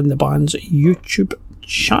is on the band's YouTube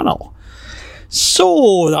channel.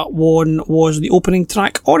 So that one was the opening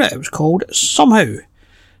track on it. It was called Somehow.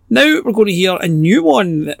 Now we're going to hear a new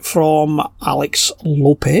one from Alex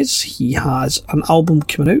Lopez. He has an album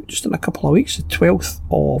coming out just in a couple of weeks, the 12th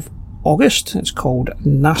of August. It's called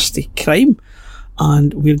Nasty Crime,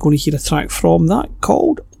 and we're going to hear a track from that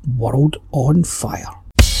called World on Fire.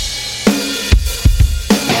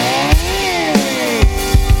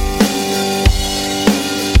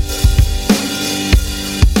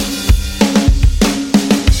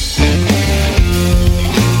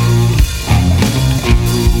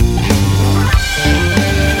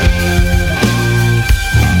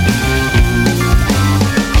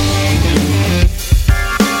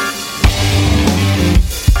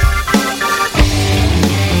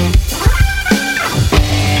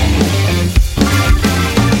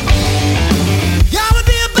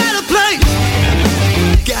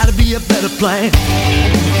 Plan.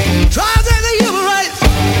 Try to take the human rights. I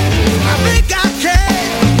think I can.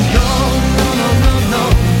 No, no, no, no, no.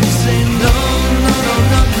 Say no, no, no,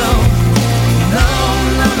 no, no. No,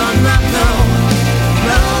 no, no, no, no.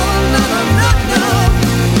 No, no, no, no, no.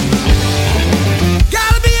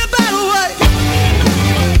 Gotta be a better way.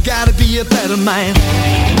 Gotta be a better man.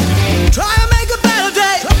 Try to make a better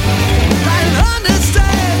day. Try to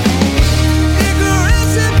understand.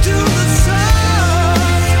 Ignorance into the sun.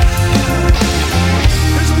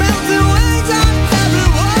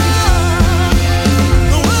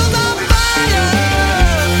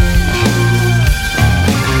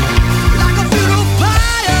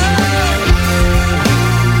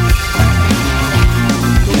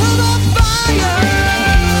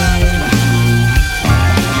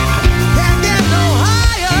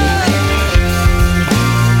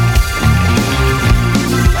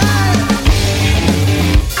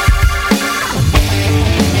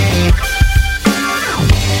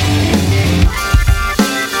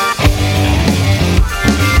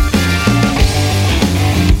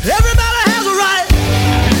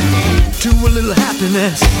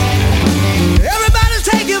 Everybody's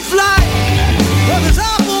taking flight from this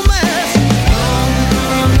awful mess. No,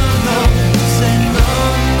 no, no, no. Say no,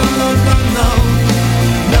 no, no, no, no.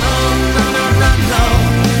 No, no, no, no, no.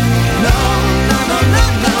 No, no, no, no,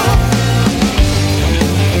 no.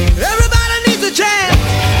 Everybody needs a chance.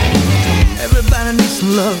 Everybody needs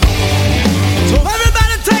some love. So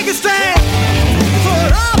everybody take a stand before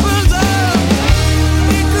it all burns up.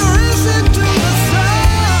 Ignorance into the sun.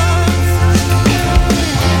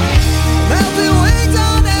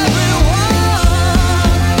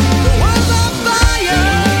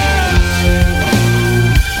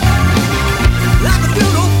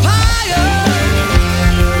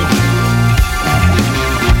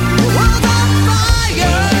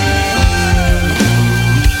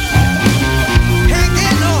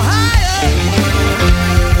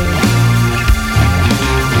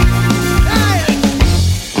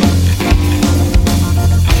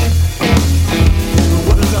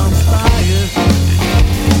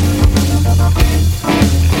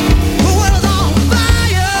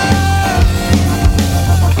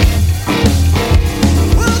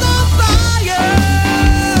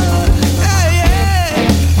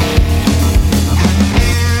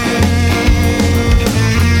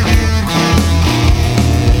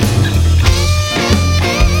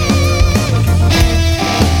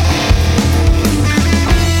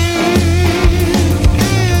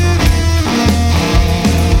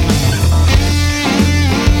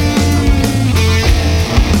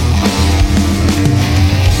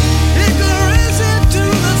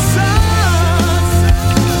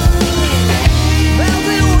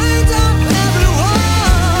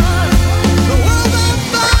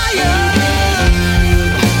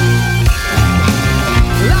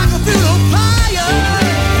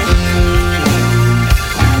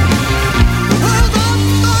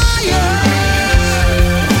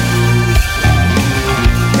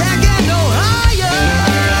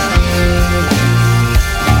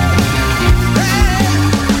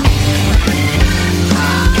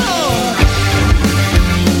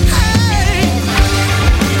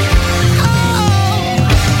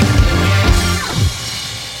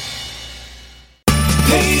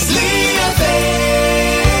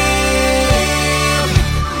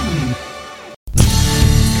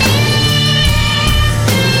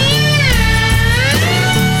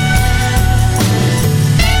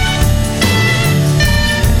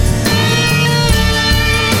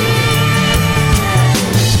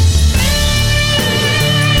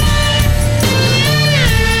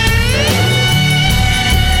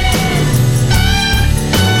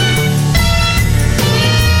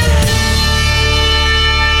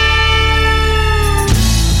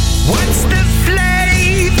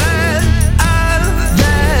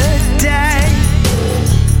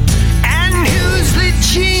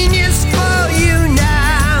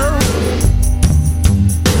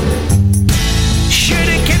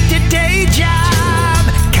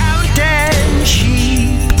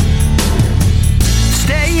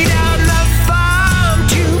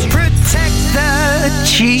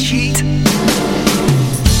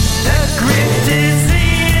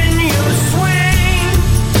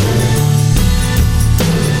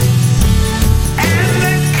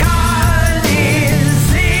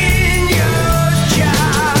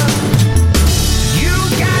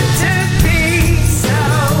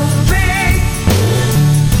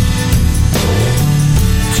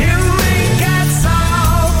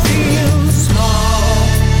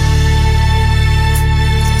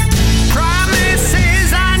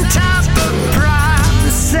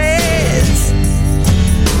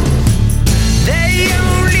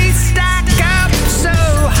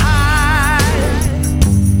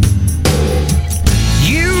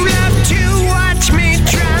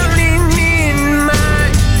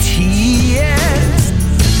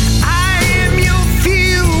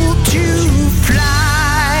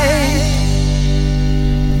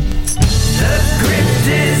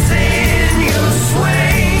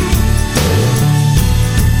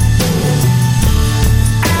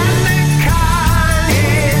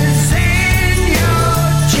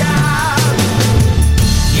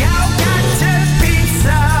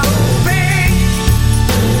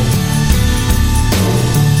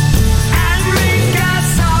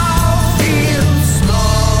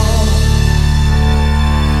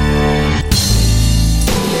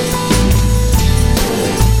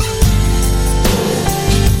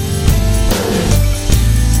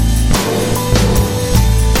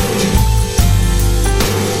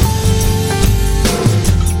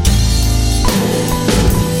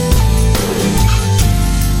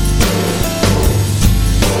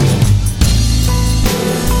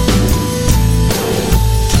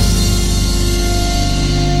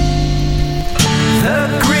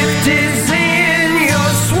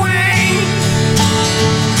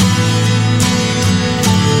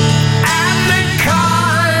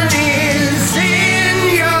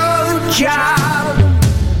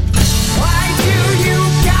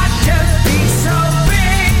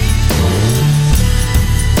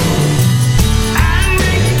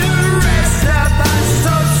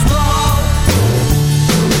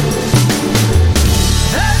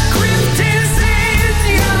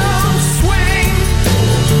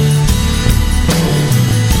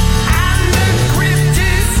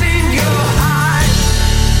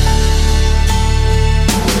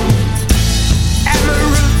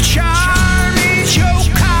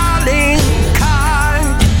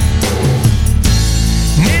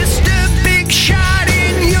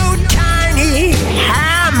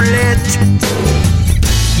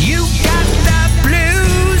 You got the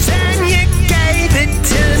blues and you gave it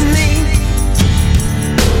to me,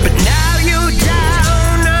 but now you're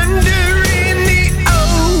down under in the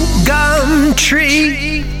old gum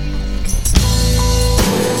tree.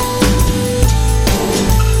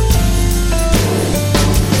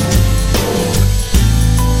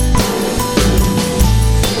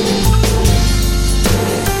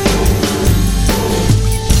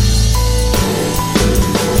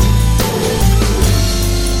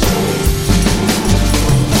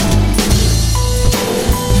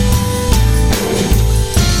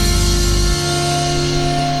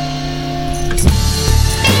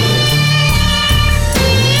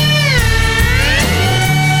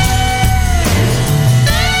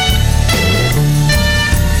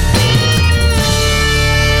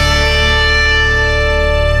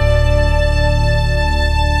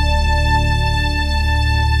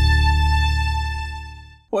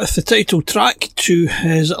 With the title track to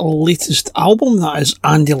his latest album, that is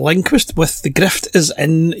Andy Lindquist with The Grift Is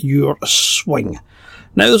In Your Swing.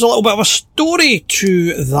 Now there's a little bit of a story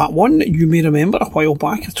to that one. You may remember a while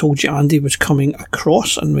back I told you Andy was coming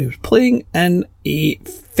across and we was playing in a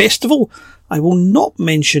festival. I will not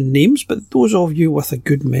mention names, but those of you with a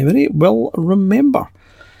good memory will remember.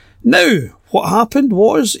 Now, what happened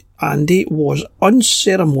was Andy was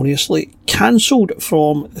unceremoniously cancelled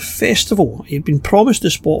from the festival. He'd been promised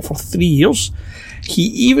the spot for 3 years. He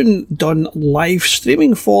even done live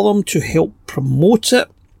streaming for them to help promote it,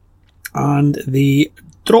 and they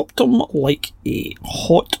dropped him like a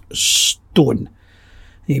hot stone.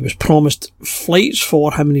 He was promised flights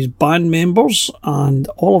for him and his band members, and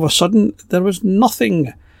all of a sudden there was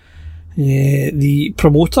nothing. The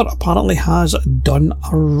promoter apparently has done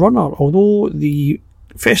a runner, although the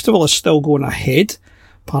festival is still going ahead.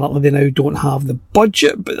 Apparently they now don't have the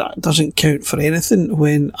budget, but that doesn't count for anything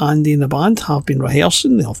when Andy and the band have been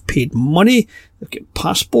rehearsing. They have paid money, they've got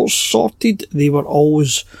passports sorted, they were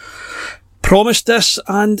always promised this,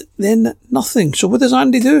 and then nothing. So what does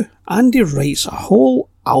Andy do? Andy writes a whole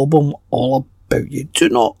album all about you. Do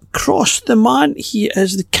not cross the man. He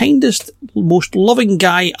is the kindest, most loving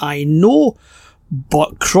guy I know,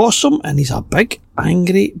 but cross him and he's a big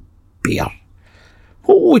angry bear.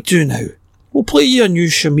 What will we do now? We'll play you a new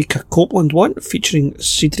Shamika Copeland one featuring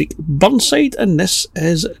Cedric Burnside, and this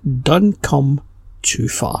is Done Come Too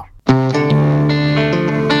Far.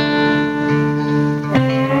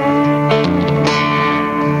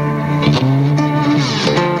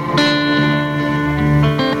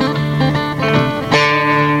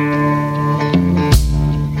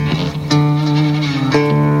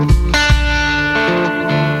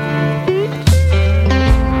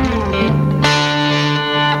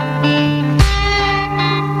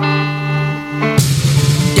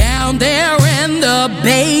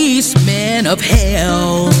 Basement of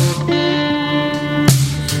hell,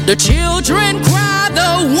 the children cry,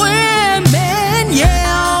 the women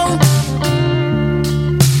yell,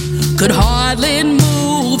 could hardly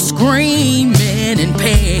move, screaming in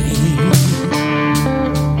pain,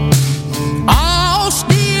 all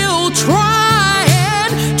still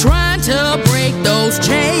trying to break those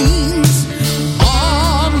chains,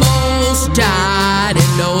 almost died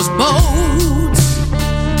in those boats.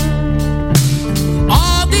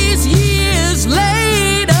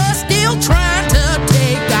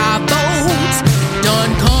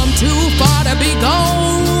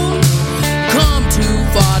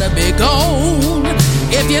 Be gone.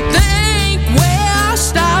 If you think we're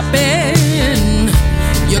stopping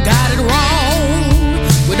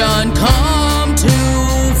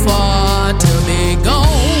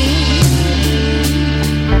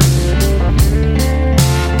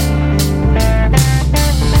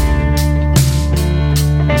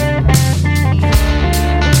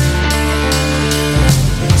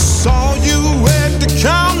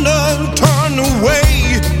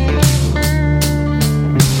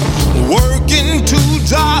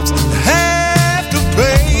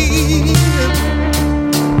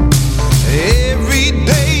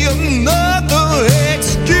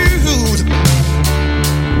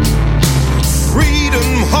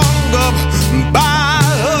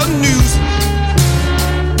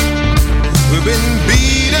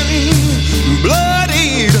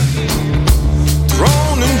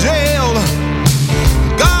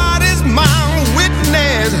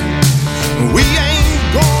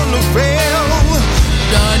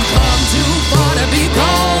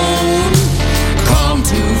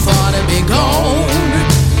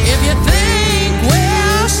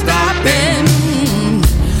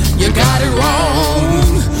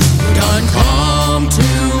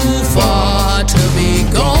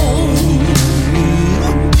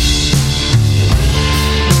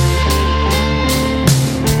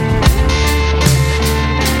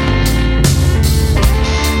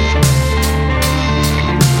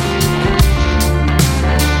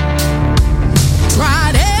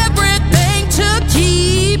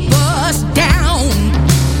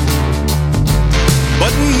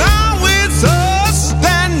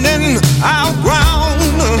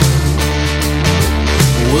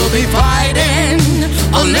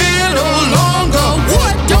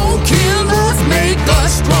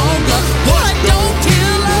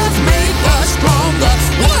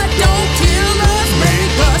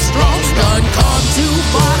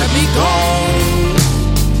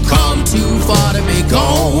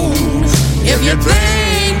If you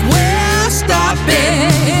think we're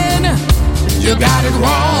stopping, you got it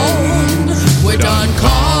wrong. We done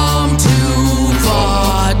come too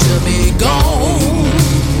far to be gone.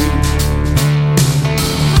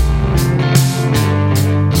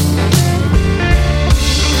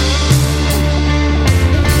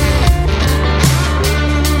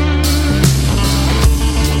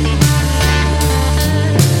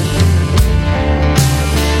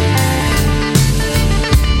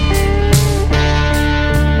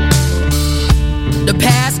 The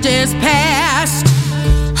past is past.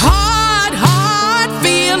 Hard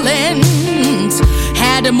feelings.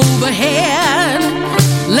 Had to move ahead.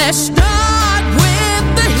 Let's start with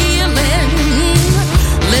the healing.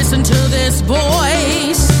 Listen to this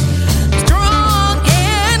voice. Strong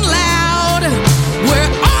and loud.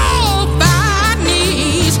 We're all by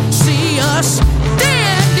knees. See us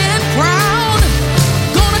standing proud.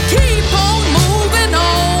 Gonna keep on moving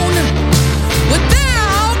on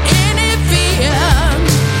without any fear.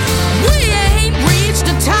 We ain't reached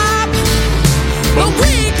the top, but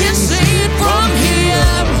we can see it from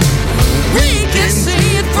here. We can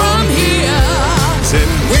see it from here.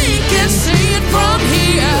 We can see it from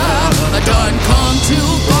here. Done come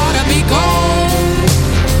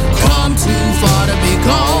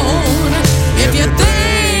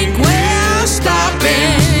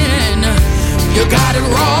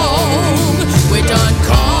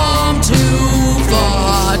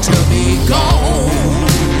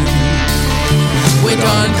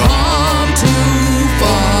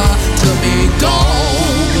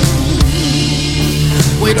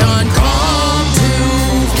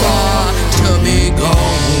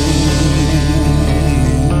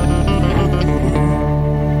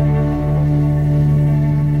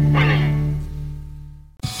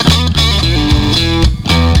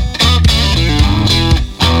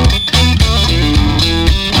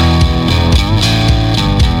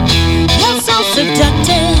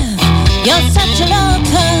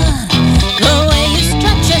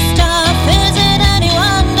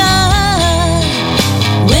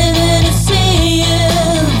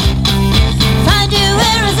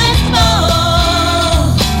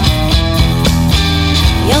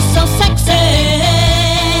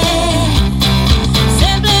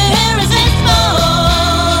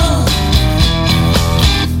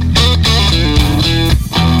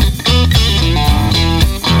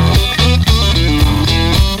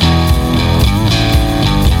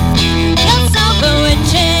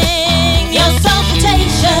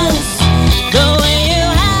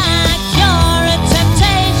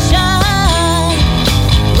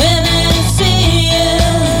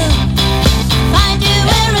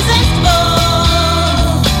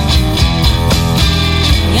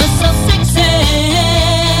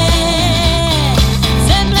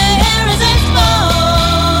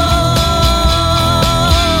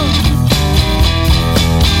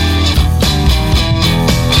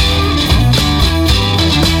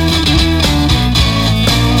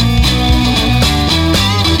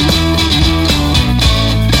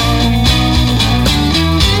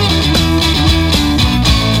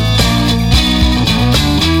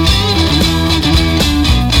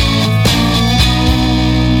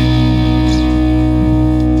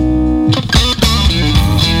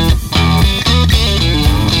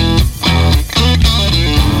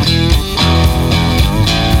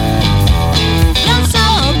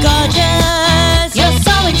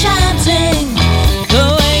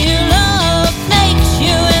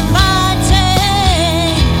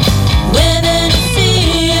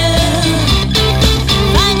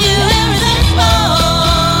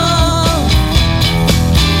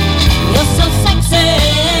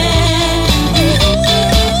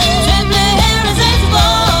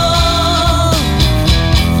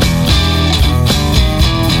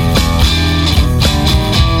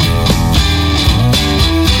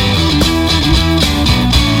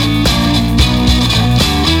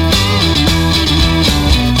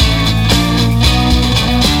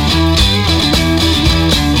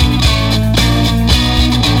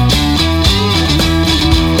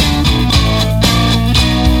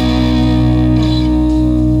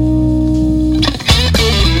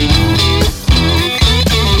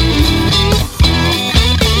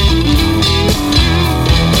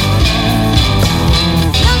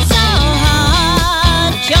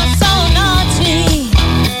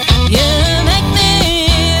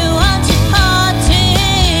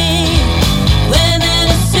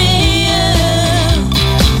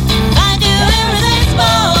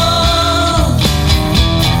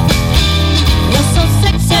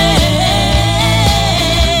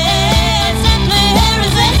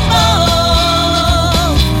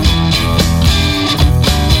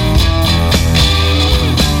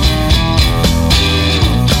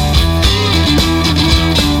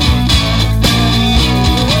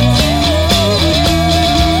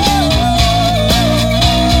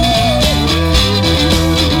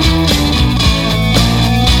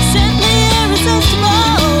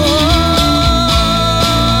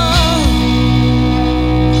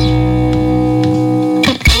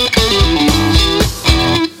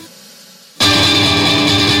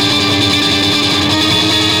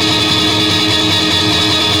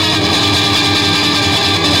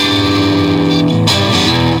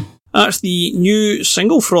that's the new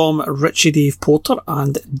single from Richie Dave Porter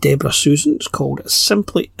and Deborah Susan. It's called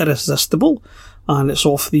Simply Irresistible, and it's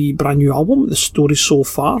off the brand new album, The Story So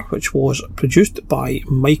Far, which was produced by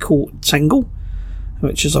Michael Tingle,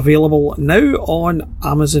 which is available now on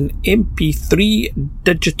Amazon MP3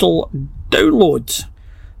 digital downloads.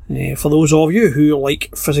 For those of you who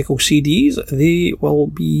like physical CDs, they will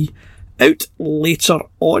be out later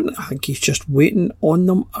on. I think he's just waiting on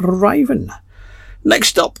them arriving.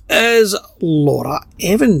 Next up is Laura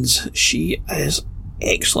Evans. She is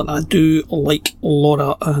excellent. I do like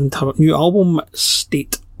Laura and her new album,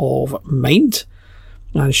 State of Mind.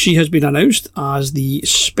 And she has been announced as the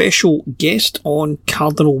special guest on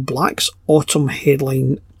Cardinal Black's Autumn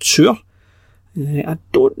Headline Tour. I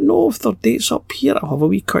don't know if their date's up here. I'll have a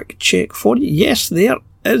wee quick check for you. Yes, there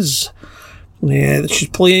is. She's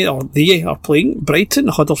playing, or they are playing Brighton,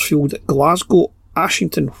 Huddersfield, Glasgow,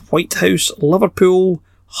 Ashington, Whitehouse, Liverpool,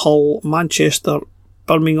 Hull, Manchester,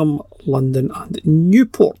 Birmingham, London and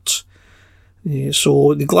Newport.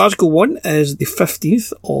 So the Glasgow one is the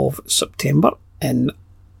 15th of September in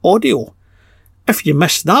audio. If you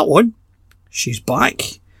missed that one, she's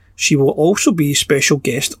back. She will also be special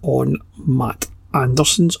guest on Matt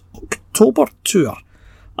Anderson's October tour,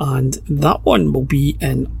 and that one will be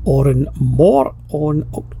in Oranmore on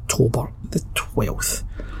October the 12th.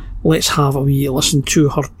 Let's have a wee listen to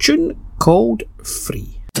her tune called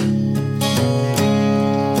Free.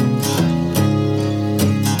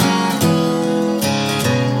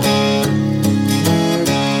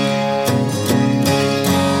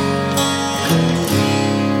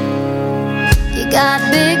 Got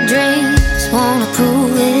big dreams, wanna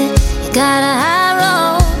prove it. You got a high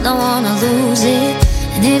road, don't wanna lose it.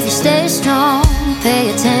 And if you stay strong,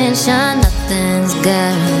 pay attention, nothing's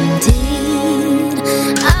guaranteed.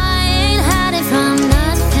 I ain't hiding from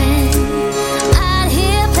nothing, out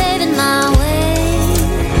here paving my way.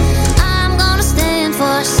 I'm gonna stand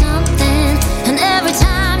for something, and every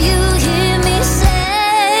time you hear me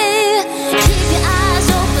say, keep your eyes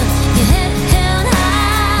open, your head held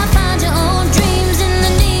high, find your own dreams in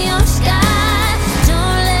the neon sky.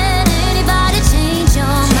 Don't let anybody change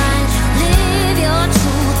your mind, live your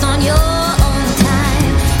truth on your own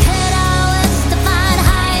time. Head out west to find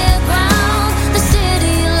higher ground, the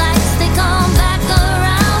city lights, they come back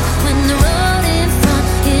around. When the road in front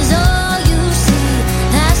is all you see,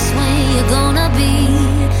 that's when you're gonna be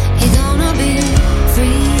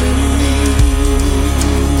free.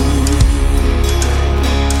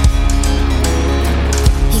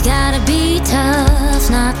 You gotta be tough,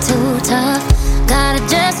 not too tough. Gotta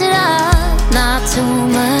dress it up, not too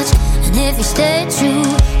much. And if you stay true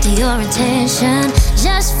to your intention,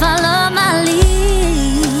 just follow my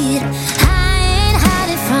lead. I ain't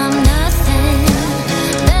hiding from nothing,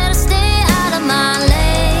 better stay out of my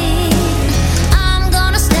lane. I'm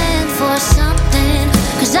gonna stand for something,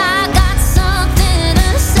 'cause I got something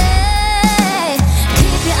to say.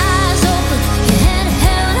 Keep your eyes open, your head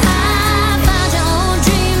held high, find your own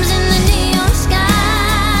dreams in the neon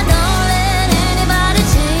sky. Don't let anybody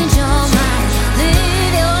change your mind,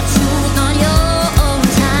 live your truth on your own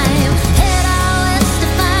time. Head out west to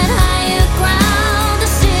find higher ground, the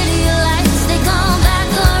city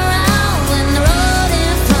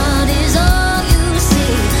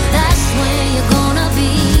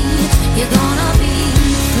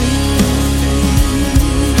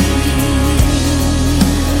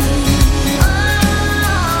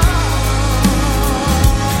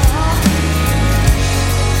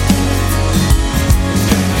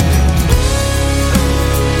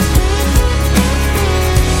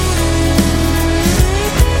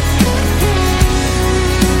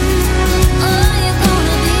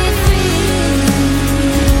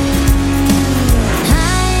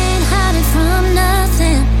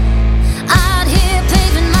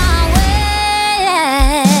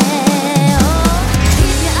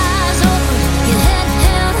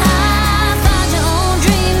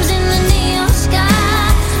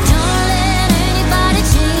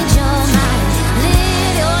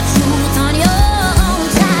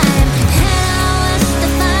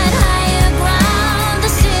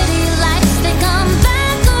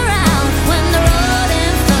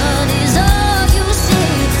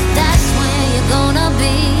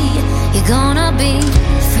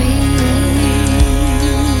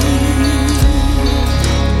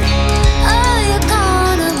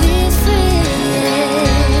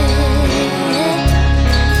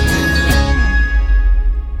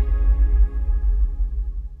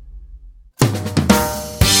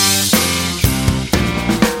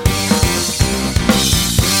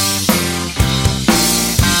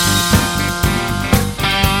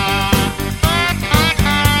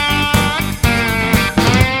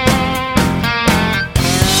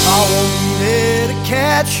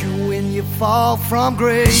fall from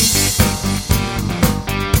grace.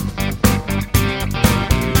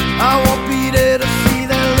 I won't be there to see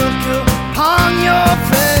that look upon your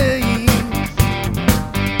face.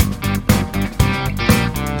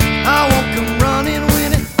 I won't come running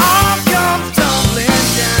when it all comes tumbling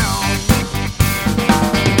down.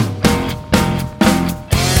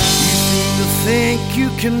 You seem to think you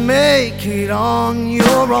can make it on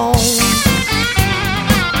your own.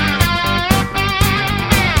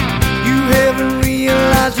 You haven't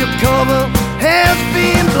realized your cover has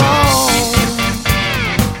been blown.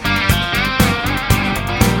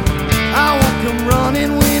 I won't come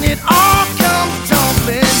running when it all comes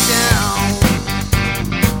tumbling down.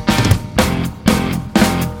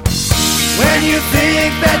 When you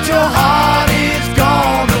think that your heart is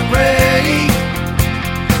gonna break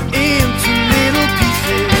into little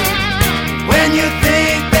pieces, when you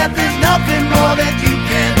think that there's nothing more that you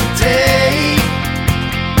can take,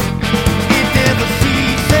 it never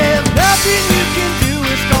ceases. Nothing you can do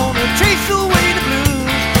is gonna chase away the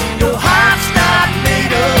blues. Your heart's not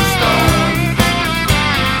made of stone.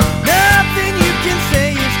 Nothing you can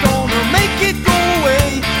say is gonna make it go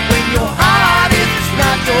away. When your heart is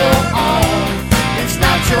not your own, it's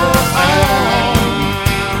not your own.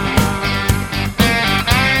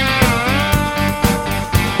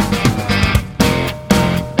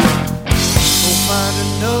 Go find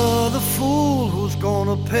another fool who's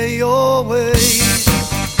gonna pay your way.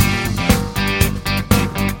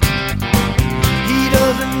 He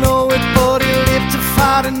doesn't know it, but he'll live to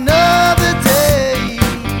fight another day.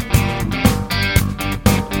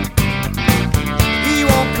 He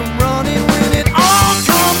won't come running when it all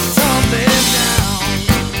comes tumbling down.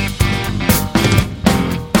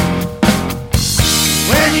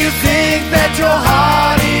 When you think that your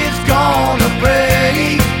heart is gonna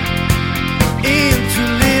break into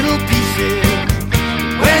little pieces,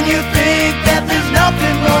 when you think that there's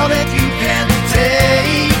nothing more that you can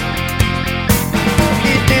take,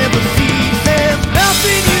 it never ceases.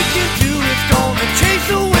 Nothing you can do is gonna chase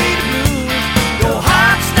away the blues. Your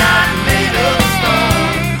heart's not made of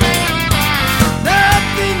stone.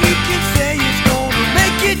 Nothing you can say is gonna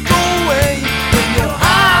make it go away. When your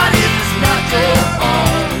heart is not your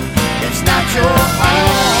own, it's not your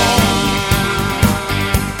own.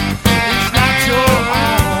 It's not your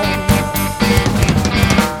own.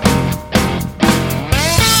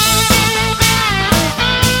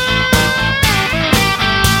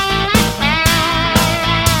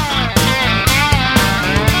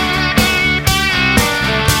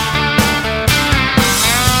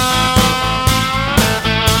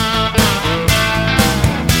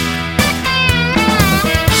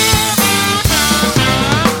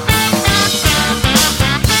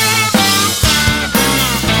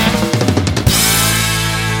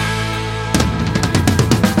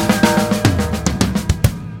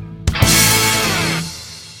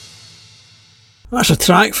 That's a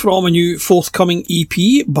track from a new forthcoming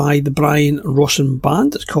EP by the Brian Rosson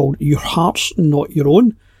Band. It's called Your Heart's Not Your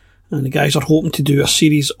Own. And the guys are hoping to do a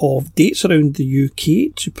series of dates around the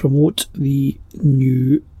UK to promote the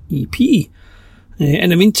new EP. In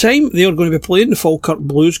the meantime, they are going to be playing the Falkirk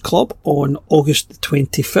Blues Club on August the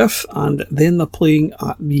 25th, and then they're playing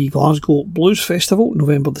at the Glasgow Blues Festival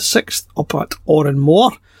November the 6th up at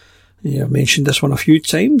Oranmore. I've mentioned this one a few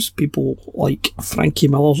times. People like Frankie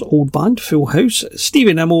Miller's old band, Full House,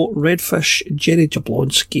 Stevie Nimmo, Redfish, Jerry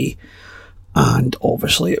Jablonski, and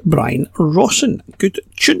obviously Brian Rosson. Good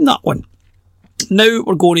tune, that one. Now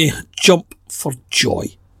we're going to jump for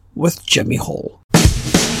joy with Jimmy Hall.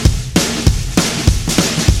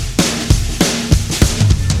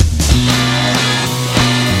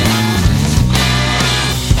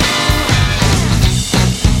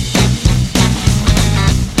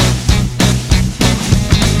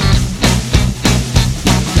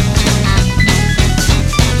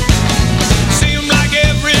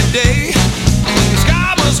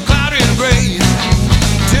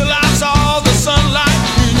 Till I saw the sunlight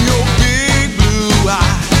in your big blue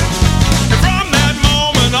eyes. And from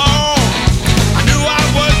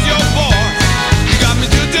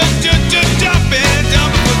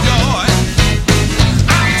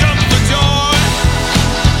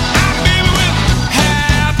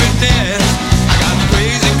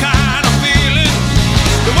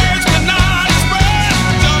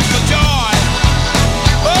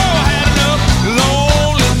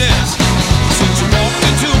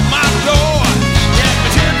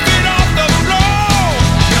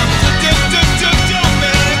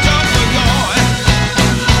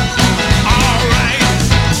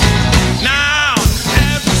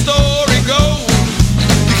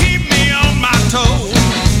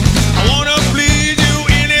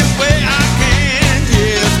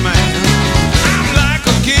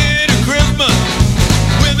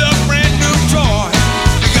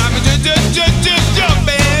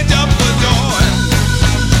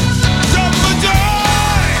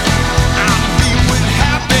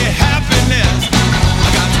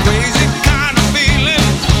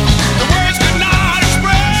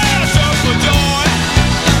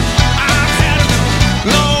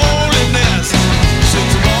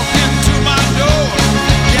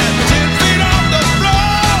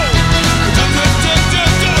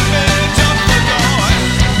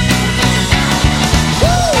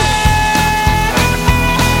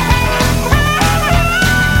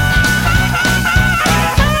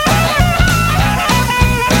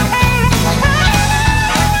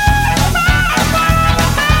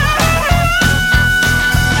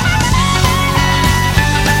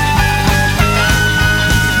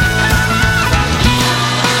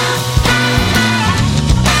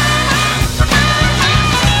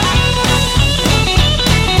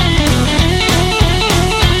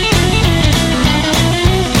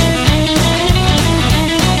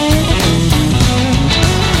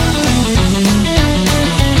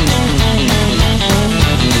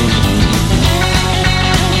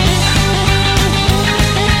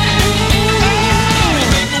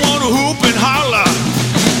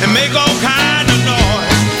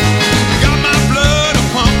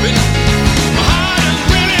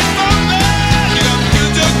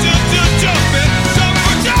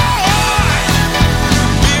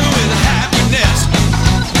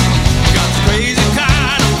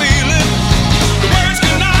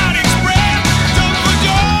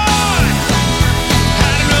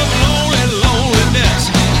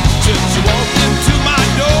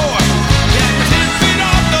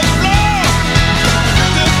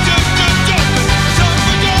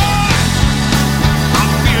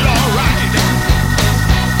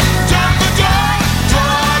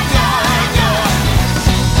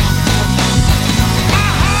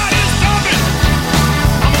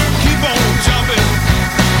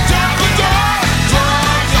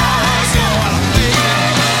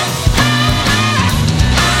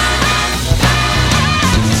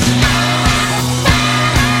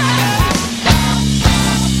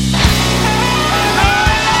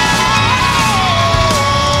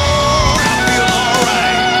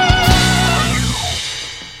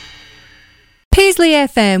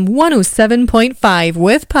FM 107.5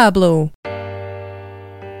 with Pablo.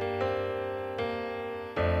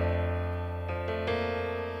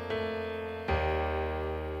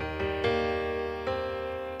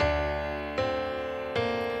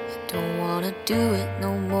 Don't wanna do it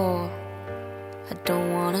no more. I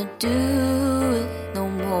don't wanna do it no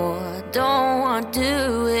more. I don't wanna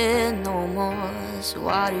do it no more. So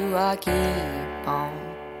why do I keep on?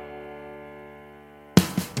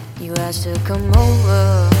 You asked to come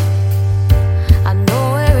over. I know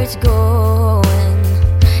where it's going.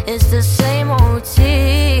 It's the same old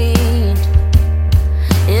routine.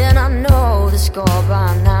 And I know the score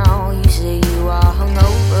by now. You say you are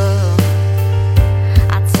hungover.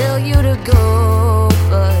 Tell you to go,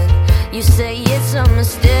 but you say it's a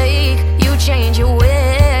mistake. You change your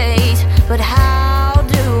ways, but how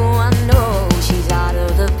do I know she's out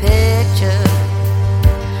of the picture?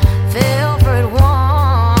 Fell for it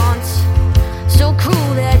once, so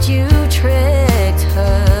cruel that you tricked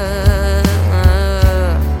her.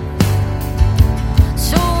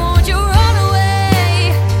 So won't you run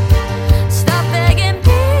away? Stop begging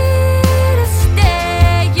me to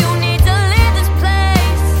stay. You need to leave this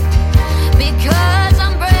place. Because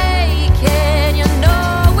I'm breaking, you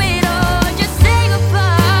know it all. Just say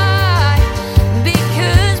goodbye.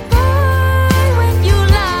 Because boy, when you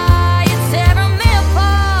lie, it's tearing me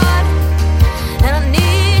apart. And I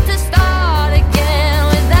need to start again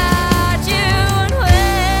without you. And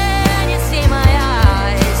when you see my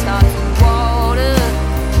eyes start to water,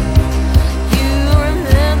 you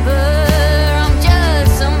remember I'm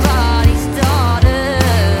just somebody's daughter.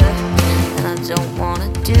 And I don't wanna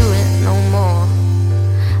do it no more.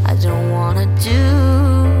 I don't wanna do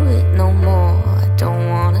it no more. I don't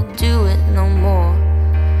wanna do it no more.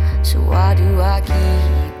 So why do I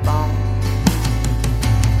keep on?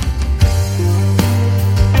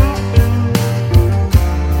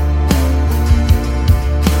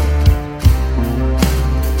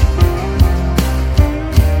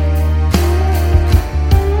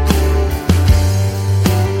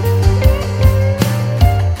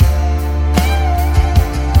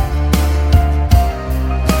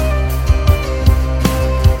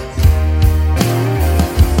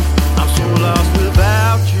 I'm so lost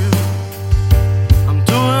without you. I'm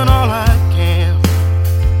doing all I can.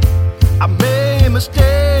 I made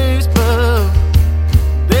mistakes, but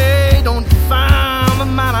they don't define the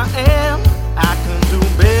man I am. I can do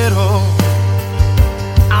better.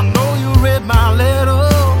 I know you read my letter,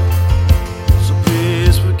 so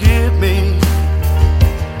please forgive me.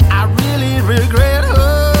 I really regret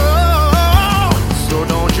her. So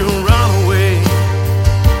don't you run away.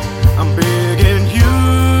 I'm begging you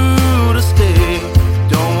to stay.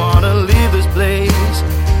 Don't wanna leave this place,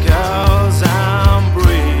 'cause I'm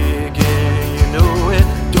breaking, you know it.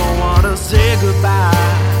 Don't wanna say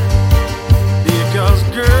goodbye, because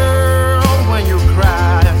girl, when you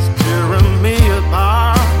cry, it's tearing me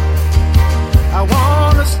apart. I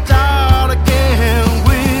wanna start again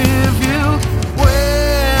with you.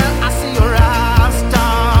 When I see your eyes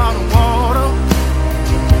start to water,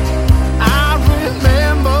 I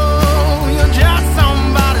remember you're just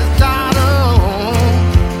somebody's daughter.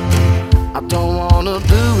 I don't wanna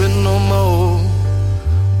do it no more.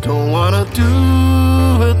 Don't wanna do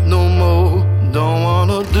it no more. Don't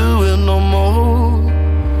wanna do it no more.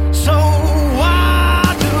 So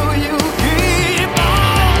why do you keep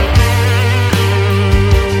on?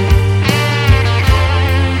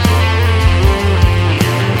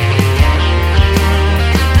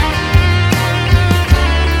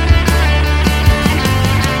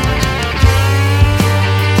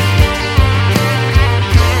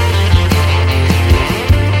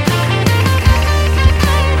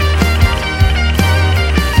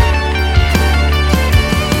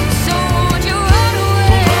 So won't you run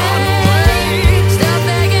away? Stop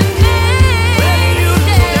begging me to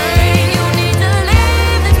stay. You need to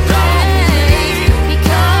leave this place.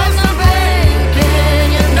 Because I'm breaking,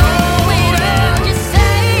 you know it all. Just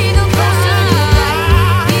say goodbye.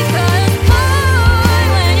 Because boy,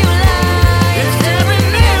 when you lie, it's tearing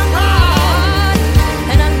me apart.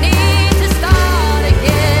 And I need to start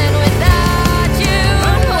again without you.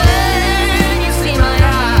 When you see my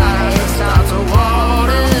eyes start to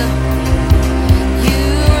water, you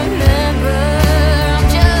remember I'm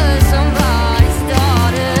just somebody's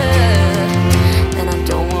daughter. And I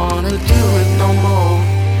don't wanna do it no more.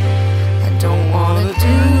 I don't wanna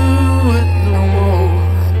do it no more.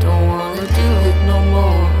 I don't wanna do it no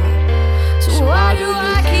more. So why do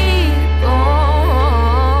I keep on?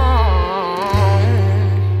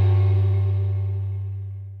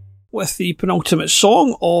 With the penultimate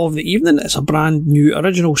song of the evening, it's a brand new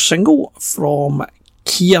original single from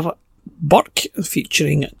Keir Burke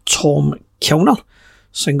featuring Tom Kilner.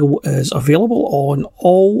 Single is available on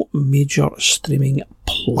all major streaming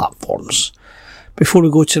platforms. Before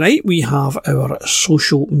we go tonight, we have our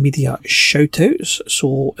social media shout-outs.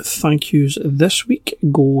 So thank yous this week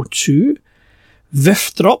go to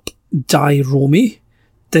Vifdrup, Di Romy,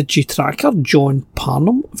 Digitracker, John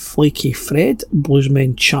Parnham, Flaky Fred,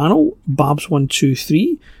 Bluesmen Channel,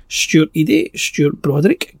 Babs123, Stuart Eady, Stuart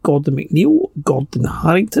Broderick, Gordon McNeil, Gordon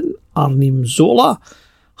Harrington, Arnim Zola,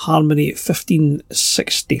 Harmony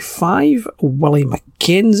 1565, Willie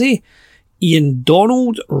Mackenzie, Ian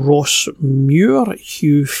Donald, Ross Muir,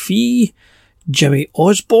 Hugh Fee, Jimmy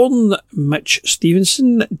Osborne, Mitch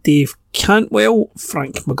Stevenson, Dave Cantwell,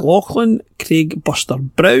 Frank McLaughlin, Craig Buster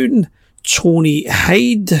Brown, Tony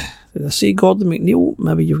Hyde. Did I say Gordon McNeil?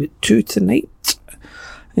 Maybe you've got two tonight.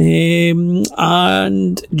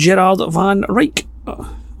 And Gerard Van Ryk.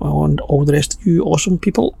 And all the rest of you awesome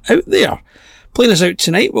people out there. Playing us out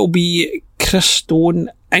tonight will be Chris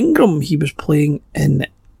Stone Ingram. He was playing in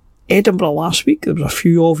Edinburgh last week. There was a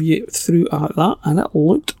few of you through at that and it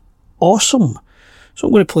looked awesome. So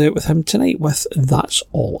I'm going to play out with him tonight with That's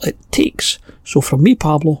All It Takes. So from me,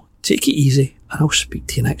 Pablo, take it easy and I'll speak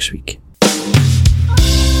to you next week.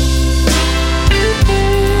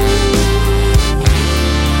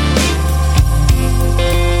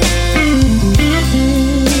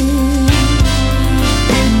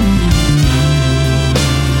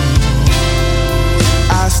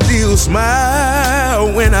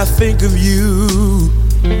 Smile when I think of you,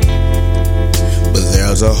 but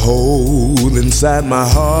there's a hole inside my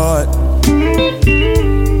heart.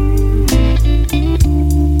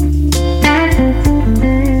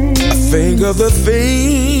 I think of the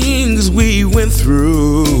things we went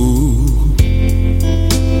through,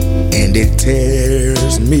 and it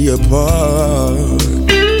tears me apart.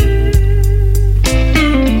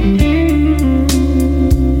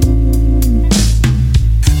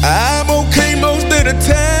 I'm okay most of the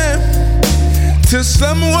time till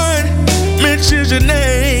someone mentions your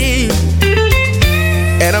name,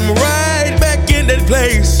 and I'm right back in that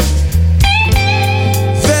place.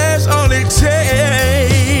 That's all it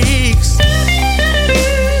takes.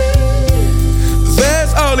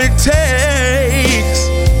 That's all it takes.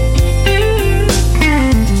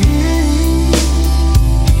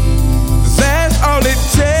 That's all it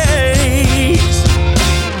takes.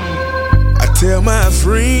 I tell my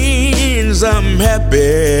friends I'm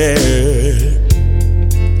happy.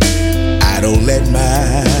 I don't let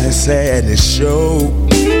my sadness show.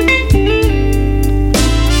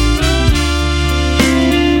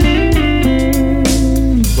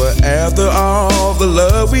 But after all the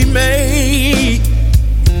love we made,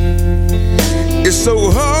 it's so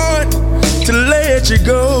hard to let you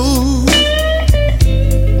go.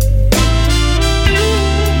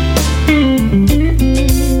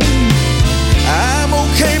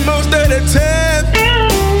 Time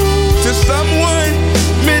till someone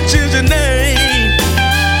mentions your name,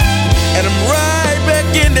 and I'm right back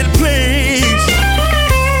in that place.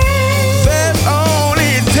 That's all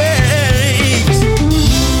it takes.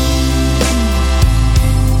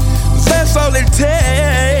 That's all it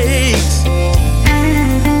takes.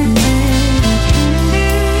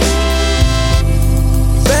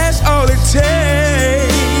 That's all it takes.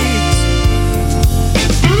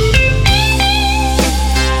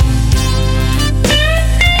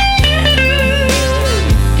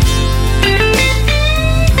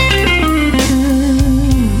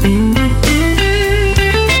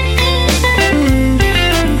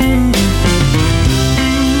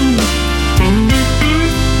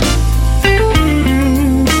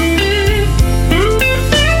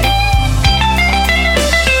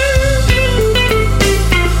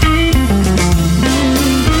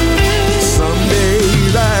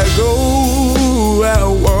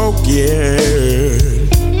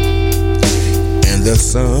 The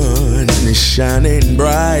sun is shining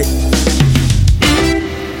bright.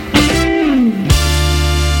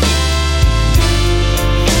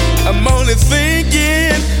 I'm only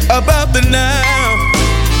thinking about the now.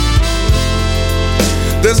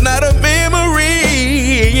 There's not a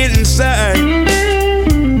memory inside.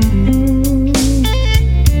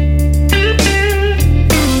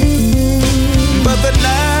 But the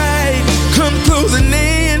night comes closing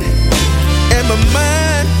in, and my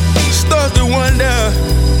mind starts to